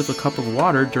brought Joseph a cup of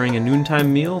water during a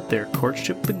noontime meal, their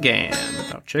courtship began.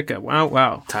 Oh, chicka,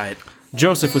 wow. Tight.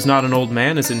 Joseph was not an old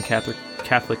man, as in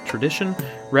Catholic tradition.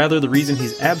 Rather, the reason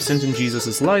he's absent in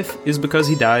Jesus' life is because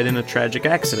he died in a tragic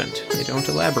accident. They don't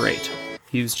elaborate.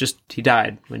 He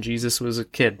died when Jesus was a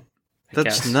kid. That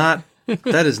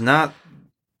is not.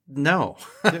 No.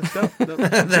 The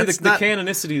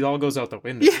canonicity all goes out the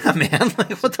window. Yeah, man.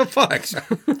 Like, what the fuck?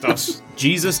 Thus,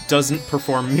 Jesus doesn't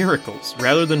perform miracles.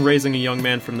 Rather than raising a young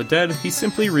man from the dead, he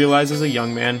simply realizes a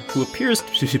young man who appears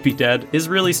to be dead is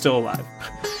really still alive.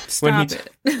 Stop it.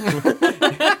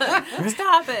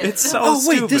 It's so Oh,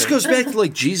 wait, stupid. this goes back to,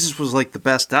 like, Jesus was, like, the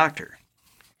best doctor,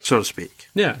 so to speak.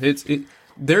 Yeah,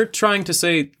 they're trying to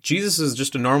say Jesus is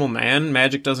just a normal man,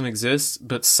 magic doesn't exist,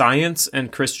 but science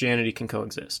and Christianity can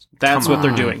coexist. That's what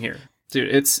they're doing here.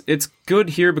 Dude, it's good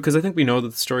here because I think we know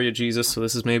the story of Jesus, so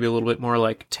this is maybe a little bit more,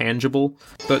 like, tangible.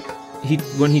 But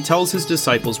when he tells his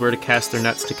disciples where to cast their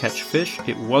nets to catch fish,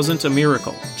 it wasn't a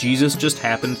miracle. Jesus just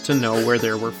happened to know where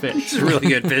there were fish. He's a really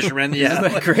good fisherman, yeah.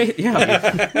 Isn't that great?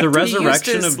 Yeah. The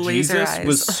resurrection his of laser Jesus eyes.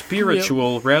 was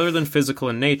spiritual rather than physical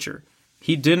in nature.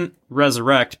 He didn't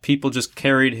resurrect. People just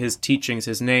carried his teachings,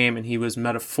 his name, and he was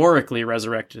metaphorically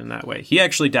resurrected in that way. He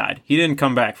actually died. He didn't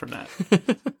come back from that.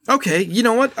 Okay, you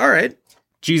know what? All right.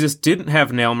 Jesus didn't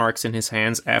have nail marks in his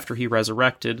hands after he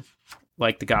resurrected,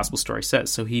 like the gospel story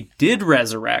says. So he did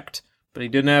resurrect, but he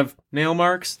didn't have nail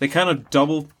marks. They kind of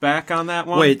doubled back on that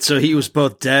one. Wait, so he was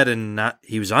both dead and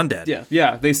he was undead?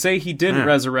 Yeah. They say he didn't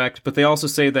resurrect, but they also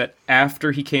say that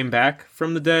after he came back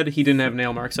from the dead, he didn't have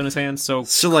nail marks on his hands. So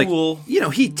cool.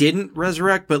 Like, he didn't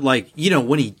resurrect, but, like,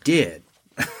 when he did.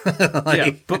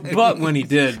 But when he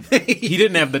did, he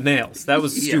didn't have the nails. That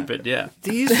was stupid, yeah.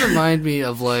 These remind me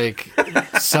of, like,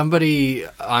 somebody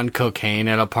on cocaine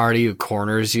at a party who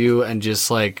corners you and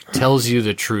just, like, tells you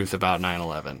the truth about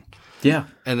 9/11. Yeah.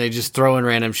 And they just throw in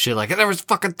random shit like, there was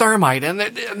fucking thermite. And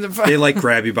they, like,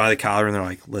 grab you by the collar and they're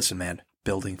like, listen, man,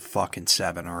 building fucking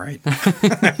 7, all right?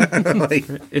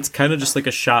 It's kind of just like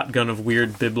a shotgun of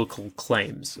weird biblical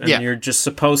claims. And you're just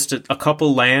supposed to, a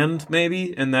couple land,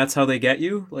 maybe, and that's how they get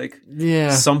you? Like,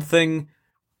 something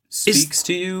speaks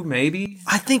to you, maybe?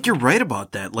 I think you're right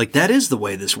about that. Like, that is the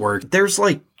way this works. There's,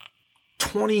 like,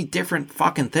 20 different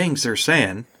fucking things they're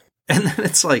saying. And then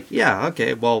it's like, yeah,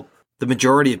 okay, well, the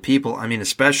majority of people, I mean,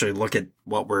 especially look at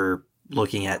what we're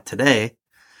looking at today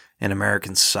in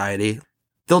American society,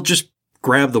 they'll just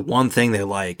grab the one thing they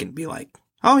like and be like,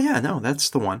 Oh, yeah, no, that's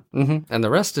the one. Mm-hmm. And the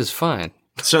rest is fine.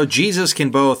 So Jesus can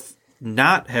both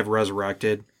not have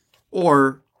resurrected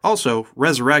or also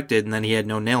resurrected and then he had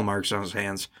no nail marks on his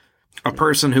hands. A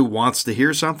person who wants to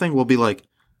hear something will be like,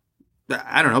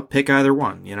 I don't know, pick either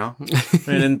one, you know?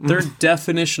 And their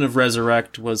definition of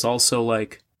resurrect was also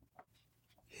like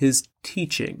his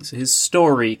teachings, his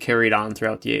story carried on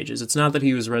throughout the ages. It's not that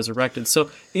he was resurrected.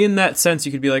 So in that sense,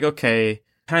 you could be like, okay,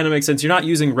 kind of makes sense. You're not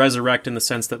using resurrect in the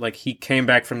sense that like he came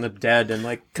back from the dead and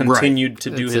like continued to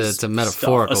do it's a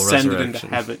metaphorical stuff, ascended resurrection.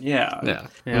 into heaven. Yeah.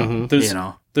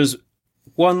 Mm-hmm. There's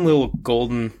one little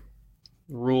golden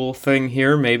rule thing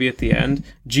here, maybe at the end.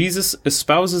 Jesus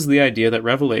espouses the idea that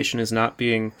revelation is not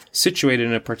being situated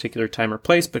in a particular time or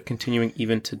place, but continuing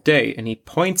even today. And he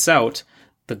points out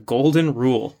the golden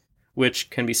rule, which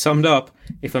can be summed up: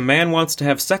 if a man wants to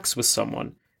have sex with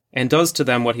someone and does to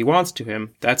them what he wants to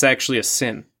him, that's actually a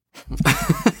sin.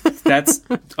 That's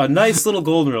a nice little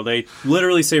golden rule. They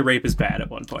literally say rape is bad at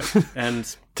one point.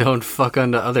 And don't fuck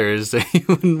unto others. You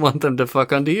wouldn't want them to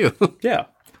fuck unto you. Yeah.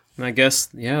 And I guess,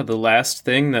 the last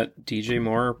thing that DJ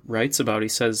Moore writes about, he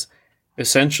says,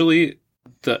 essentially,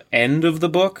 the end of the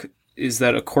book is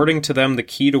that according to them, the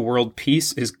key to world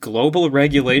peace is global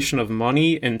regulation of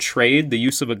money and trade, the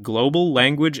use of a global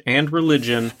language and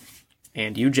religion,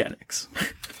 and eugenics.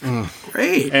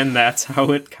 Great. And that's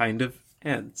how it kind of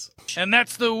ends. And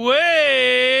that's the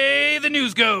way the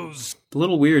news goes. The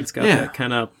Little Weird's got that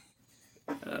kind of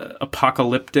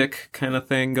apocalyptic kind of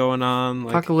thing going on.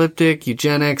 Like, apocalyptic,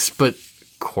 eugenics, but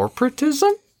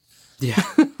corporatism? Yeah.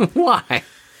 Why?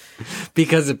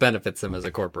 Because it benefits them as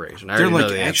a corporation. They're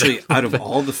like, actually, out of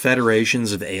all the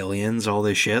federations of aliens, all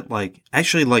this shit, like,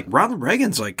 actually, like, Ronald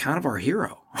Reagan's like kind of our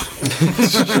hero.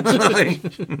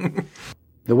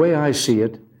 The way I see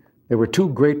it, there were two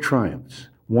great triumphs.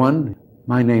 One,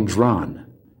 my name's Ron,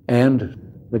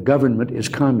 and the government is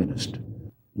communist.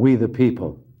 We, the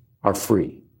people, are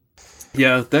free.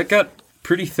 Yeah, that got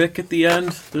pretty thick at the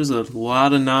end. There's a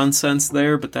lot of nonsense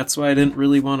there, but that's why I didn't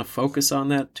really want to focus on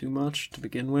that too much to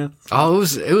begin with. Oh,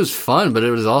 it was fun, but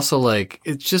it was also like,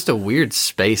 it's just a weird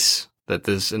space that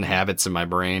this inhabits in my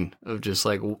brain of just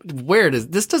like,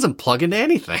 this doesn't plug into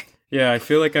anything. Yeah, I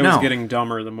feel like I was getting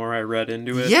dumber the more I read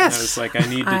into it. Yes. And I was like, I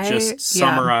need to just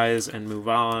summarize and move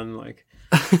on. Like,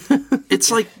 it's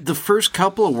like the first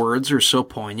couple of words are so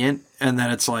poignant, and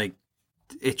then it's like,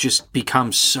 it just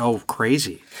becomes so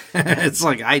crazy. It's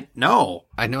like, I know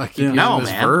I keep using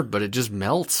this verb, but it just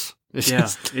melts.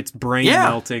 It's brain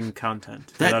melting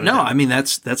content. I mean,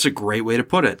 that's a great way to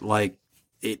put it. Like,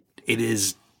 it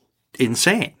is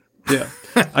insane. Yeah.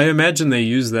 I imagine they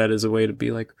use that as a way to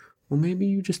be like, well, maybe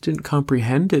you just didn't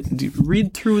comprehend it.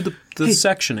 Read through the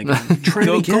section again.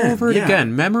 Go over it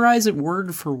again. Memorize it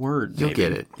word for word. You'll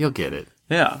get it.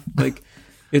 Yeah. Like,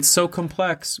 it's so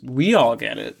complex. We all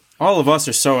get it. All of us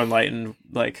are so enlightened.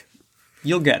 Like,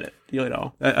 you'll get it. You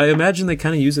know. I imagine they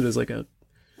kind of use it as like a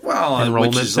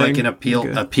enrollment which is thing. like an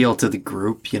appeal to the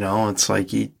group. You know, it's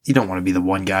like you don't want to be the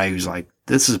one guy who's like,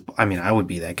 this is. I mean, I would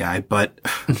be that guy, but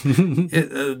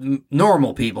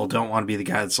normal people don't want to be the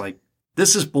guy that's like,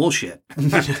 this is bullshit.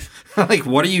 Like,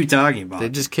 what are you talking about? They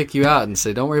just kick you out and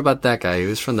say, don't worry about that guy. He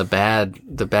was from the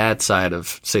bad side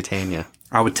of Satania.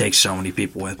 I would take so many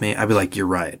people with me. I'd be like, you're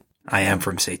right. I am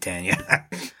from Satania.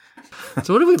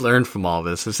 So what do we learn from all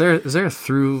this? Is there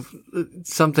through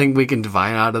something we can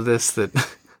divine out of this that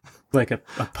like a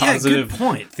positive good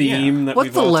point. theme that what's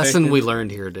we've the all lesson taken? we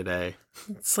learned here today?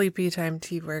 Sleepy time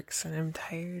tea works and I'm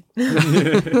tired.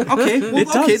 Okay,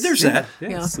 there's that.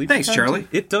 Yeah. Thanks, Charlie.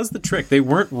 It does the trick. They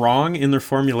weren't wrong in their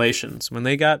formulations. When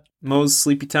they got Moe's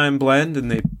Sleepy Time blend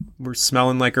and they were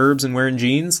smelling like herbs and wearing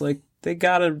jeans, like they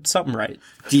got something right.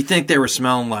 Do you think they were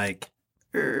smelling like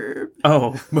herb?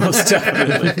 Oh, most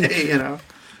definitely. You know?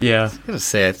 Yeah. I was going to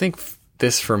say, I think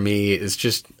this for me is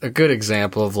just a good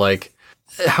example of like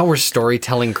how we're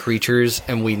storytelling creatures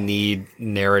and we need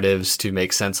narratives to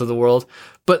make sense of the world.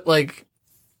 But like,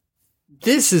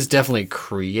 this is definitely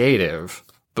creative,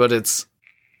 but it's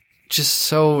just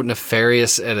so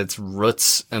nefarious at its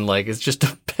roots. And like, it's just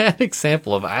a bad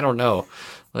example of, I don't know.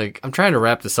 Like, I'm trying to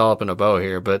wrap this all up in a bow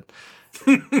here, but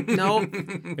no,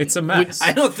 it's a mess.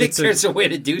 I don't think there's a way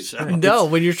to do so. No,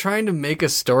 when you're trying to make a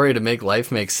story to make life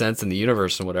make sense in the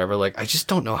universe and whatever, like, I just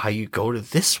don't know how you go to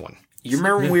this one. You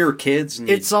remember when we were kids? And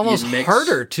it's almost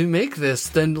harder to make this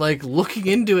than like looking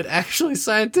into it actually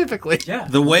scientifically. Yeah,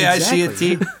 the way I see it,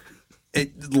 T,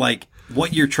 like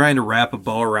what you're trying to wrap a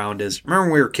bow around is, remember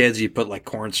when we were kids, you put like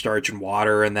cornstarch in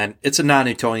water and then it's a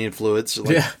non-Newtonian fluid. So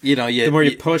like, you know, the more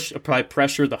you push, apply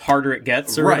pressure, the harder it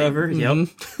gets or whatever.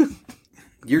 Mm-hmm.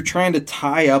 Yep. you're trying to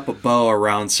tie up a bow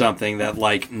around something that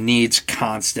like needs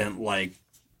constant like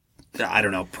I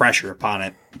don't know pressure upon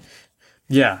it.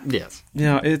 Yeah. Yes.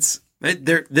 Yeah.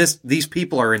 These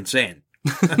people are insane.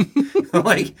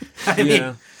 Like I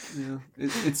mean,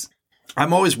 it's.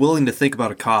 I'm always willing to think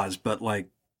about a cause, but like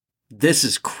this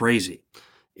is crazy.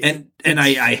 And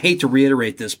I hate to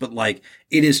reiterate this, but like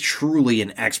it is truly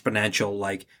an exponential.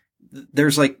 Like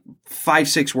there's like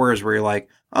 5-6 words where you're like,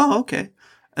 oh okay,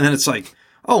 and then it's like,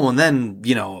 oh, and then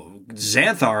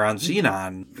Xanthar on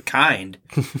Xenon, kind,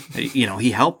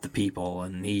 he helped the people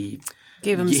and he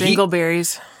gave them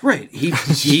singleberries. Right,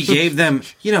 he gave them.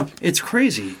 It's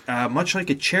crazy. Much like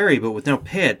a cherry, but with no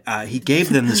pit. He gave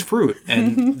them this fruit,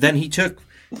 and then he took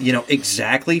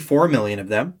exactly 4 million of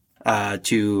them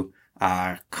to.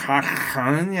 Yeah.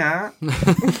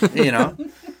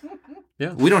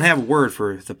 We don't have a word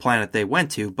for the planet they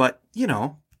went to, but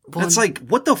it's like,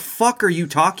 what the fuck are you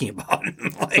talking about?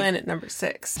 Like, planet number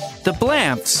 6. The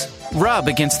Blamps rub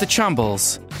against the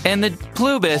Chumbles, and the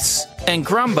Plubis and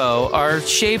Grumbo are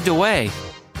shaved away.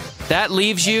 That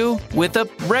leaves you with a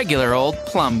regular old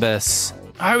Plumbus.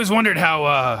 I always wondered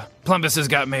how Plumbuses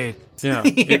got made. Yeah,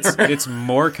 it's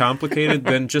more complicated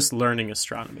than just learning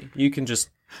astronomy. You just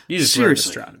learn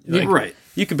astronomy. Like, right.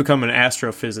 You could become an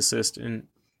astrophysicist, and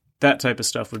that type of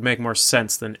stuff would make more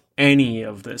sense than any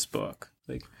of this book.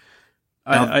 Like,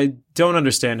 I don't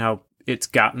understand how it's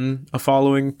gotten a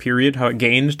following, period, how it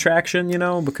gained traction,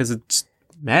 because it's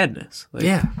madness. Like,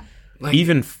 yeah.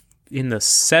 Even in the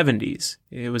 70s,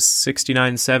 it was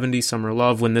 69, 70, Summer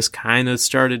Love, when this kind of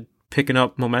started picking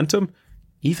up momentum.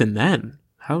 Even then,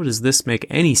 how does this make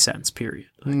any sense, period?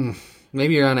 Like,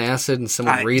 maybe you're on acid and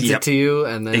someone reads it to you,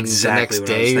 and then exactly the next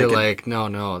day you're like,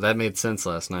 no, that made sense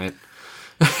last night.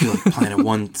 You're like Planet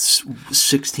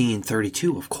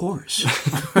 11632, of course.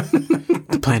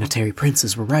 The planetary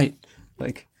princes were right.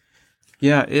 Like,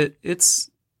 yeah, it's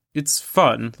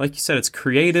fun. Like you said, it's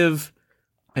creative,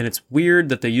 and it's weird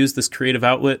that they use this creative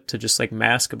outlet to just like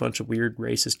mask a bunch of weird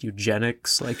racist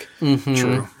eugenics, like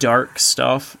dark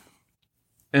stuff.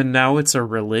 And now it's a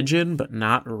religion, but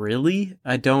not really.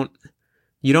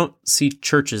 You don't see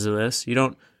churches of this.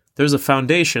 There's a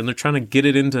foundation. They're trying to get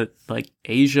it into like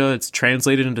Asia. It's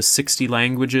translated into 60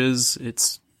 languages.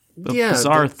 It's a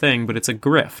bizarre thing, but it's a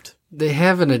grift. They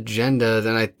have an agenda,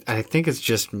 then I think it's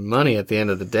just money at the end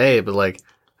of the day, but like,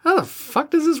 how the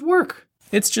fuck does this work?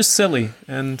 It's just silly,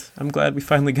 and I'm glad we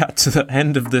finally got to the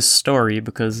end of this story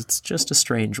because it's just a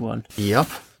strange one. Yep.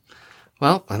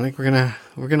 Well, I think we're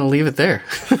gonna leave it there.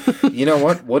 You know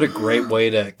what? What a great way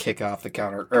to kick off the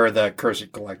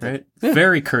Cursed Collective. Right? Yeah.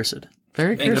 Very cursed.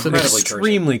 Very cursed.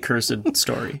 Extremely cursed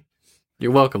story.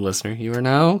 You're welcome, listener. You are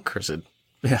now cursed.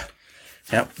 Yeah.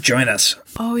 Yep. Join us.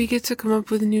 Oh, we get to come up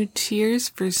with new tiers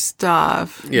for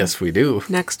stuff. Yes, we do.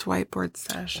 Next whiteboard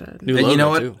session. And you know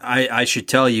what? I should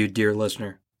tell you, dear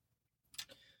listener,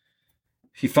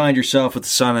 if you find yourself with the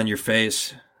sun on your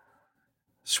face,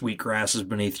 sweet grasses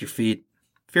beneath your feet,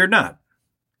 fear not,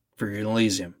 for you're in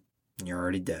Elysium, and you're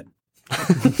already dead.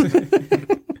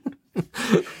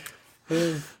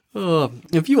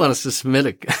 If you want us to submit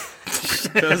a...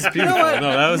 That was beautiful. No,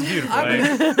 that was beautiful. I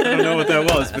don't know what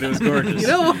that was, but it was gorgeous. You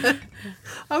know what?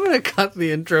 I'm going to cut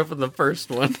the intro from the first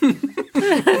one.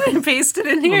 And paste it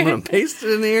in here. I'm going to paste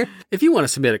it in here. If you want to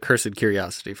submit a cursed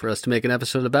curiosity for us to make an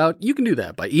episode about, you can do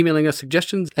that by emailing us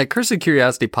suggestions at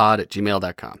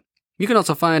cursedcuriositypod@gmail.com. You can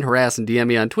also find, harass, and DM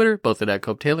me on Twitter, both at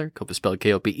Cope Taylor, Cope is spelled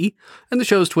K-O-P-E, and the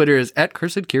show's Twitter is at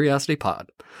cursedcuriositypod.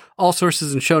 All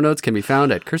sources and show notes can be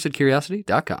found at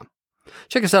cursedcuriosity.com.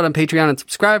 Check us out on Patreon and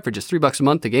subscribe for just $3 a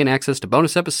month to gain access to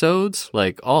bonus episodes,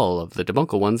 like all of the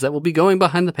Debuncle ones that will be going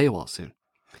behind the paywall soon.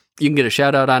 You can get a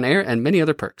shout out on air and many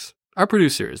other perks. Our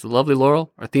producer is the lovely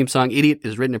Laurel. Our theme song, Idiot,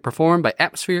 is written and performed by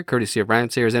Atmosphere, courtesy of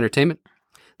Ryan Sayers Entertainment.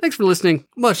 Thanks for listening.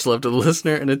 Much love to the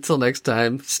listener, and until next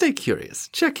time, stay curious,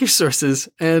 check your sources,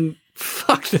 and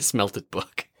fuck this melted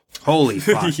book. Holy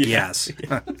fuck, yes.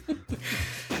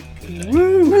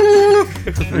 Woo!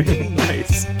 Very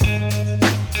nice.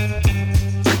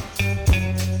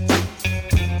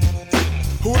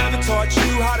 Whoever taught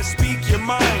you how to speak your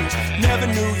mind never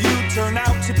knew you'd turn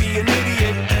out to be an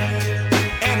idiot.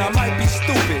 And I might be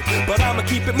stupid, but I'ma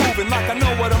keep it moving like I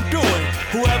know what I'm doing.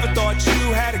 Whoever thought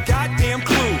you had a goddamn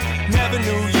clue never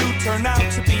knew you'd turn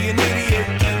out to be an idiot.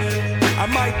 I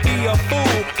might be a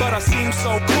fool, but I seem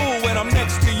so cool when I'm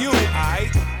next to you,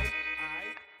 aight?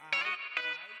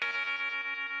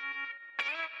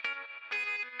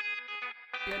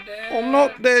 I'm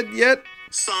not dead yet.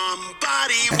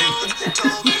 Somebody once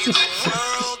told me the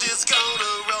world is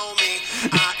gonna roll me.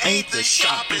 I ain't the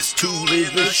sharpest tool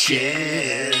in the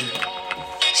shed.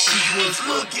 She was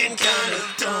looking kind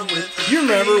of dumb with You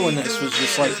remember when this was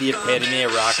just like the epitome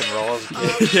of rock and roll as a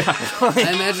kid? Yeah.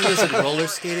 I imagine this at roller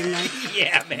skating night.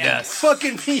 Yeah, man. Yes.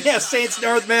 Fucking yeah, Saints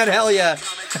North, man. Hell yeah.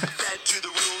 Say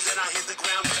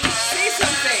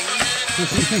something.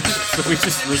 So we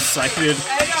just recited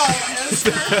I know.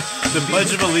 the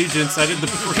Pledge of Allegiance. I did the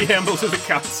preamble to the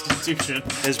Constitution.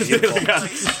 It's beautiful.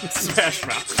 Smash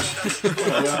Mouth. You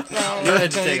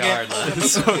had to take a hard laugh.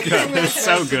 It's so good. It's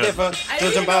so good.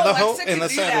 Judging by the hole in the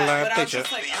satellite picture.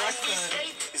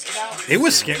 It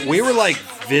was scary. We were like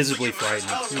visibly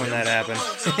frightened when that happened.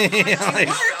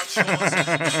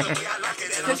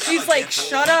 Because she's like,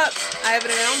 shut up. I have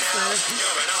an announcement.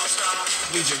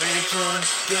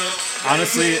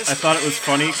 Honestly, I thought it was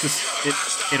funny because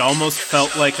it almost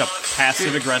felt like a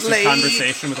passive-aggressive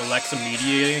conversation with Alexa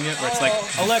mediating it, where it's like,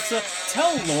 Alexa,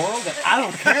 tell Laurel that I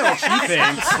don't care what she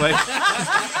thinks. Like,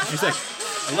 she's like,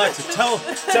 Alexa, tell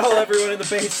everyone in the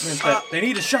basement that they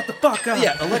need to shut the fuck up.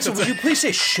 Yeah, Alexa, would you please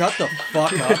say shut the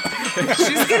fuck up?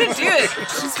 She's gonna do it.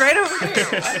 She's right over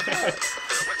here.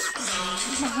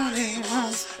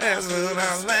 As soon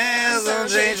as there's some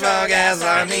change for gas,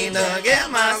 I need to get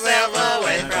myself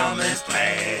away from this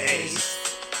place.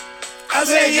 I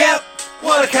say, yep,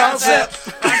 what a concept.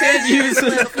 I could use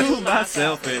to fool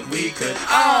myself, and we could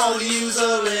all use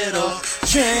a little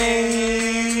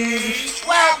change.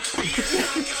 Well,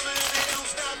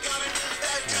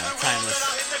 Timeless.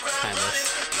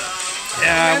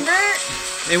 yeah,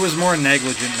 Remember? it was more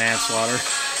negligent manslaughter.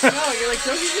 No, you're like,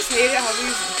 don't you just hate it how we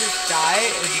just die?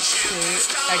 And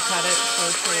I cut it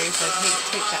so Trey said, hey,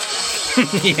 take that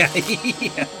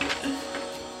back.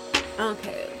 Yeah.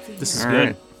 Okay. This is All good.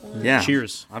 right. Yeah.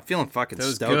 Cheers. I'm feeling fucking That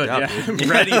was stoked good. up, Yeah. dude. I'm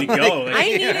ready to go. I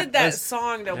needed that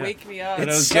song to wake me up. And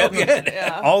I was so getting good.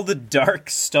 Yeah. all the dark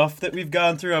stuff that we've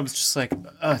gone through. I was just like,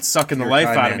 it's sucking the You're life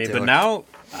kind out man, of me. Taylor. But now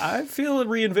I feel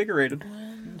reinvigorated.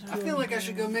 I feel like I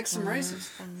should go mix some races.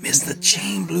 Mr.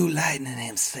 Chain Blue Lightning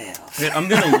himself. I mean, I'm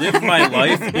going to live my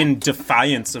life in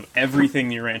defiance of everything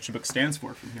the Urantia book stands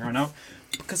for from here on out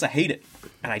because I hate it.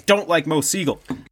 And I don't like Mo Siegel.